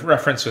even the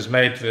reference was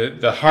made to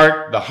the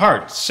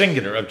heart,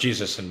 singular, of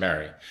Jesus and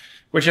Mary,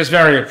 which is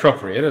very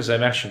appropriate, as I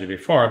mentioned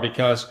before,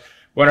 because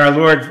when our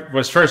Lord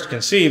was first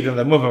conceived in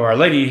the womb of Our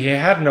Lady, he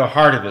had no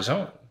heart of his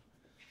own.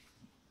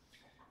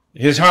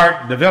 His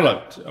heart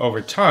developed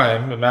over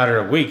time, a matter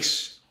of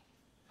weeks.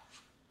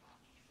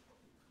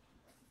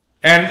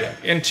 And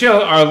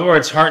until our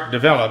Lord's heart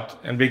developed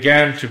and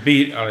began to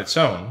beat on its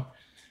own,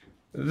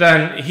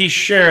 then he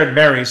shared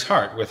Mary's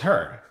heart with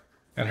her.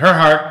 And her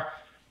heart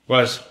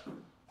was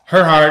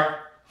her heart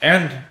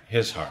and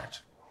his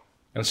heart.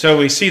 And so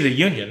we see the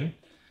union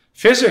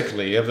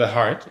physically of the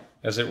heart,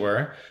 as it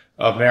were,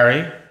 of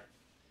Mary.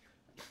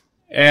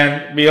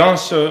 And we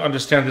also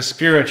understand the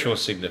spiritual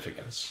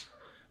significance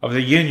of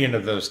the union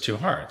of those two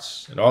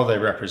hearts and all they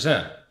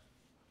represent.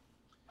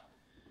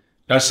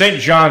 Now,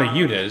 St. John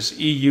Eudes,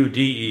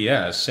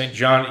 E-U-D-E-S, St.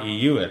 John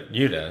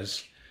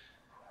Eudes,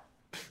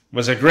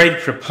 was a great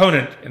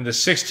proponent in the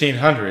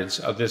 1600s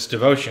of this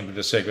devotion to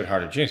the Sacred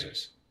Heart of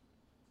Jesus.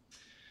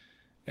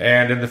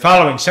 And in the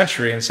following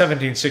century, in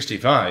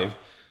 1765,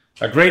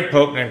 a great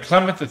pope named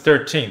Clement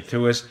XIII,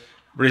 who was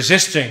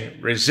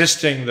resisting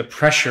the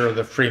pressure of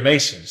the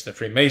Freemasons,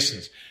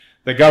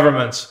 the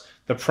governments,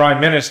 the prime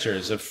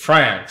ministers of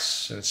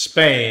France and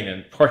Spain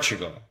and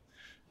Portugal,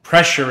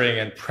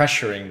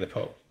 pressuring the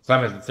Pope,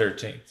 Clement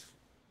XIII,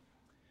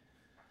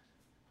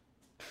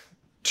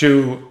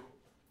 to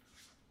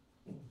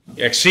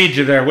accede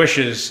to their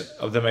wishes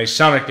of the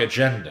Masonic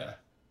agenda.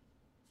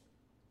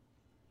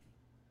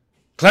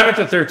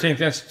 Clement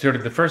XIII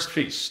instituted the first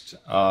feast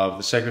of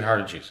the Sacred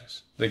Heart of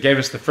Jesus. They gave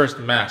us the first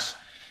Mass.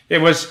 It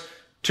was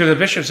to the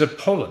bishops of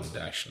Poland,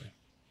 actually,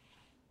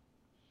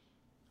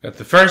 that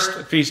the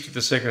first feast of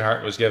the Sacred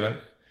Heart was given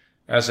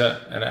as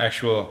an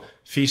actual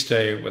feast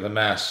day with a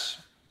Mass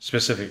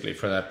specifically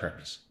for that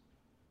purpose.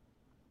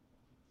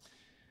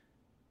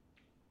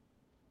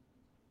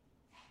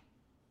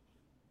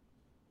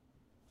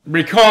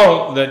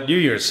 Recall that you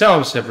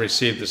yourselves have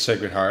received the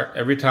Sacred Heart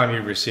every time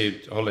you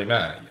received Holy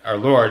Mass, our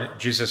Lord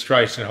Jesus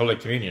Christ in Holy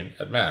Communion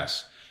at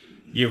Mass.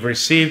 You've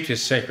received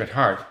his Sacred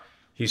Heart.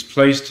 He's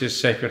placed his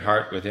Sacred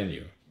Heart within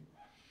you.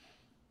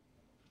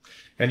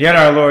 And yet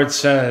our Lord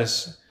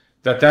says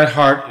that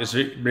heart is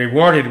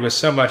rewarded with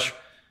so much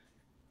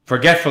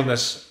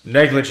forgetfulness,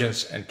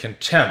 negligence, and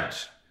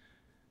contempt,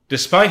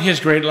 despite his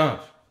great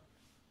love.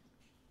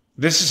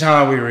 This is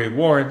how we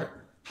reward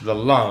the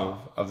love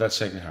of that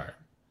Sacred Heart,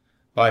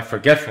 by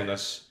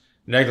forgetfulness,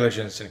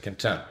 negligence, and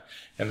contempt.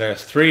 And there are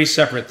three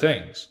separate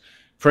things.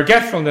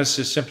 Forgetfulness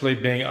is simply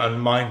being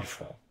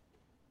unmindful.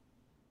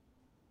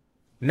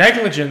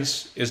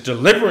 Negligence is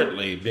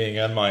deliberately being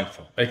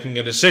unmindful, making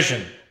a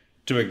decision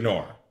to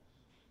ignore.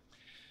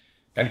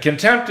 And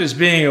contempt is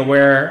being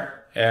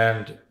aware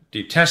and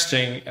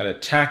detesting and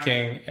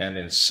attacking and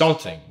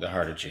insulting the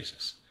heart of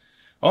Jesus.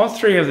 All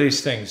three of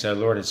these things our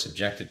Lord is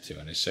subjected to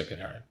in his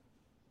Sacred Heart.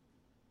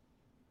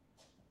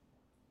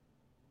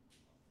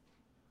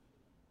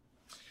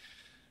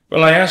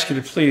 Well, I ask you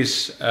to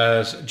please,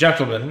 as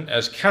gentlemen,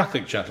 as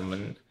Catholic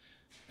gentlemen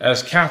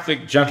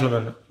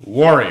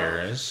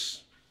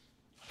warriors,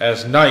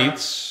 as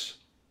knights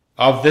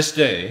of this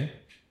day,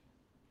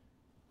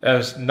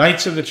 as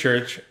knights of the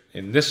Church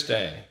in this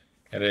day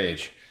and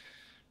age,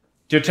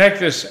 to take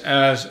this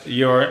as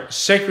your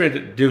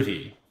sacred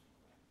duty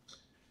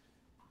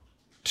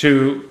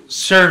to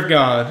serve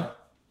God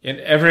in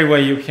every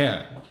way you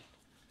can,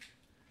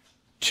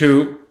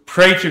 to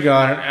pray to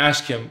God and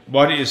ask him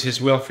what is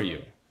his will for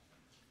you,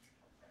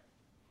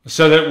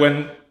 so that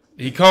when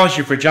he calls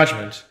you for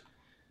judgment,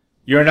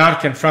 you're not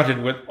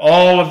confronted with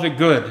all of the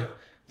good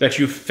that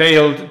you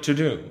failed to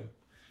do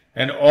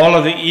and all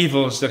of the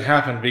evils that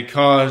happened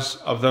because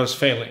of those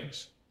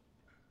failings.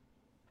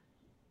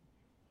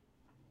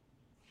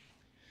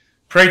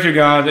 Pray to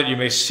God that you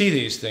may see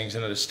these things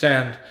and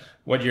understand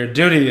what your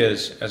duty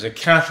is as a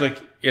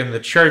Catholic in the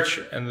Church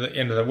and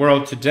in the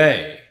world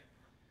today.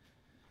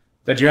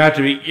 That you have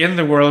to be in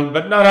the world,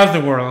 but not of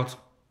the world.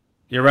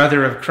 You're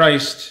rather of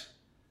Christ.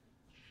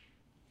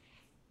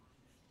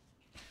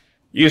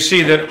 You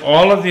see that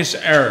all of this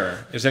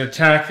error is an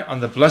attack on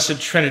the Blessed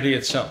Trinity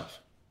itself.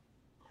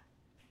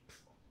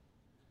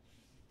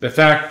 The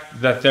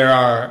fact that there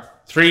are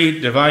three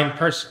divine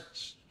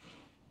persons,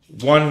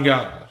 one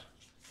God.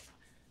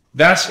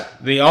 That's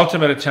the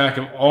ultimate attack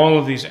of all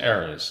of these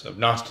errors of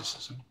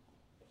Gnosticism.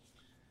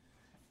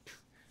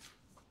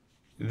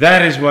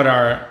 That is what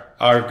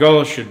our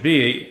goal should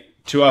be,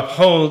 to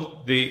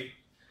uphold the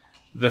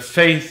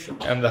faith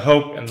and the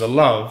hope and the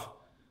love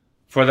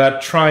for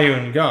that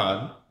triune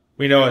God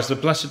we know as the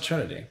Blessed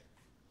Trinity.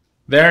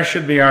 There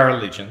should be our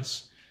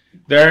allegiance.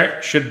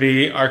 There should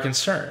be our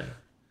concern.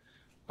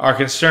 Our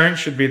concern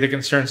should be the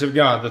concerns of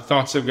God, the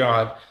thoughts of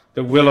God,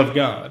 the will of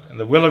God. And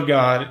the will of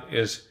God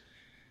is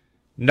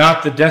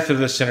not the death of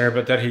the sinner,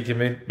 but that he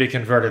can be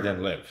converted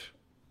and live.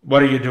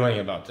 What are you doing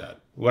about that?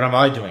 What am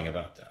I doing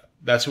about that?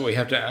 That's what we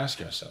have to ask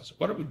ourselves.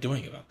 What are we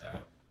doing about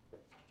that?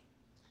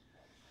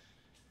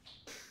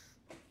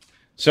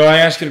 So I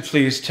ask you to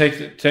please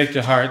take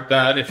to heart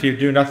that if you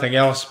do nothing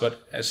else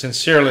but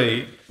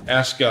sincerely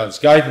ask God's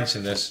guidance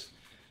in this,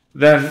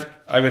 then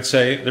I would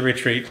say the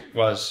retreat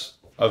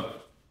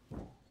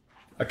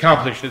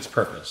accomplished its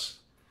purpose.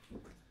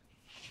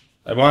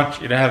 I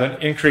want you to have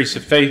an increase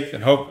of faith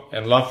and hope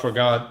and love for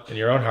God in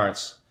your own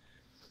hearts,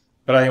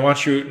 but I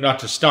want you not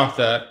to stop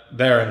that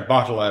there and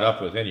bottle that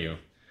up within you.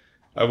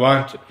 I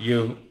want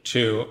you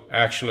to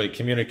actually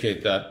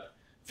communicate that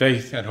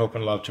faith and hope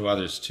and love to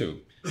others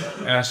too.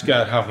 Ask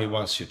God how he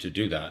wants you to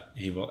do that.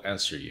 He will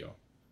answer you.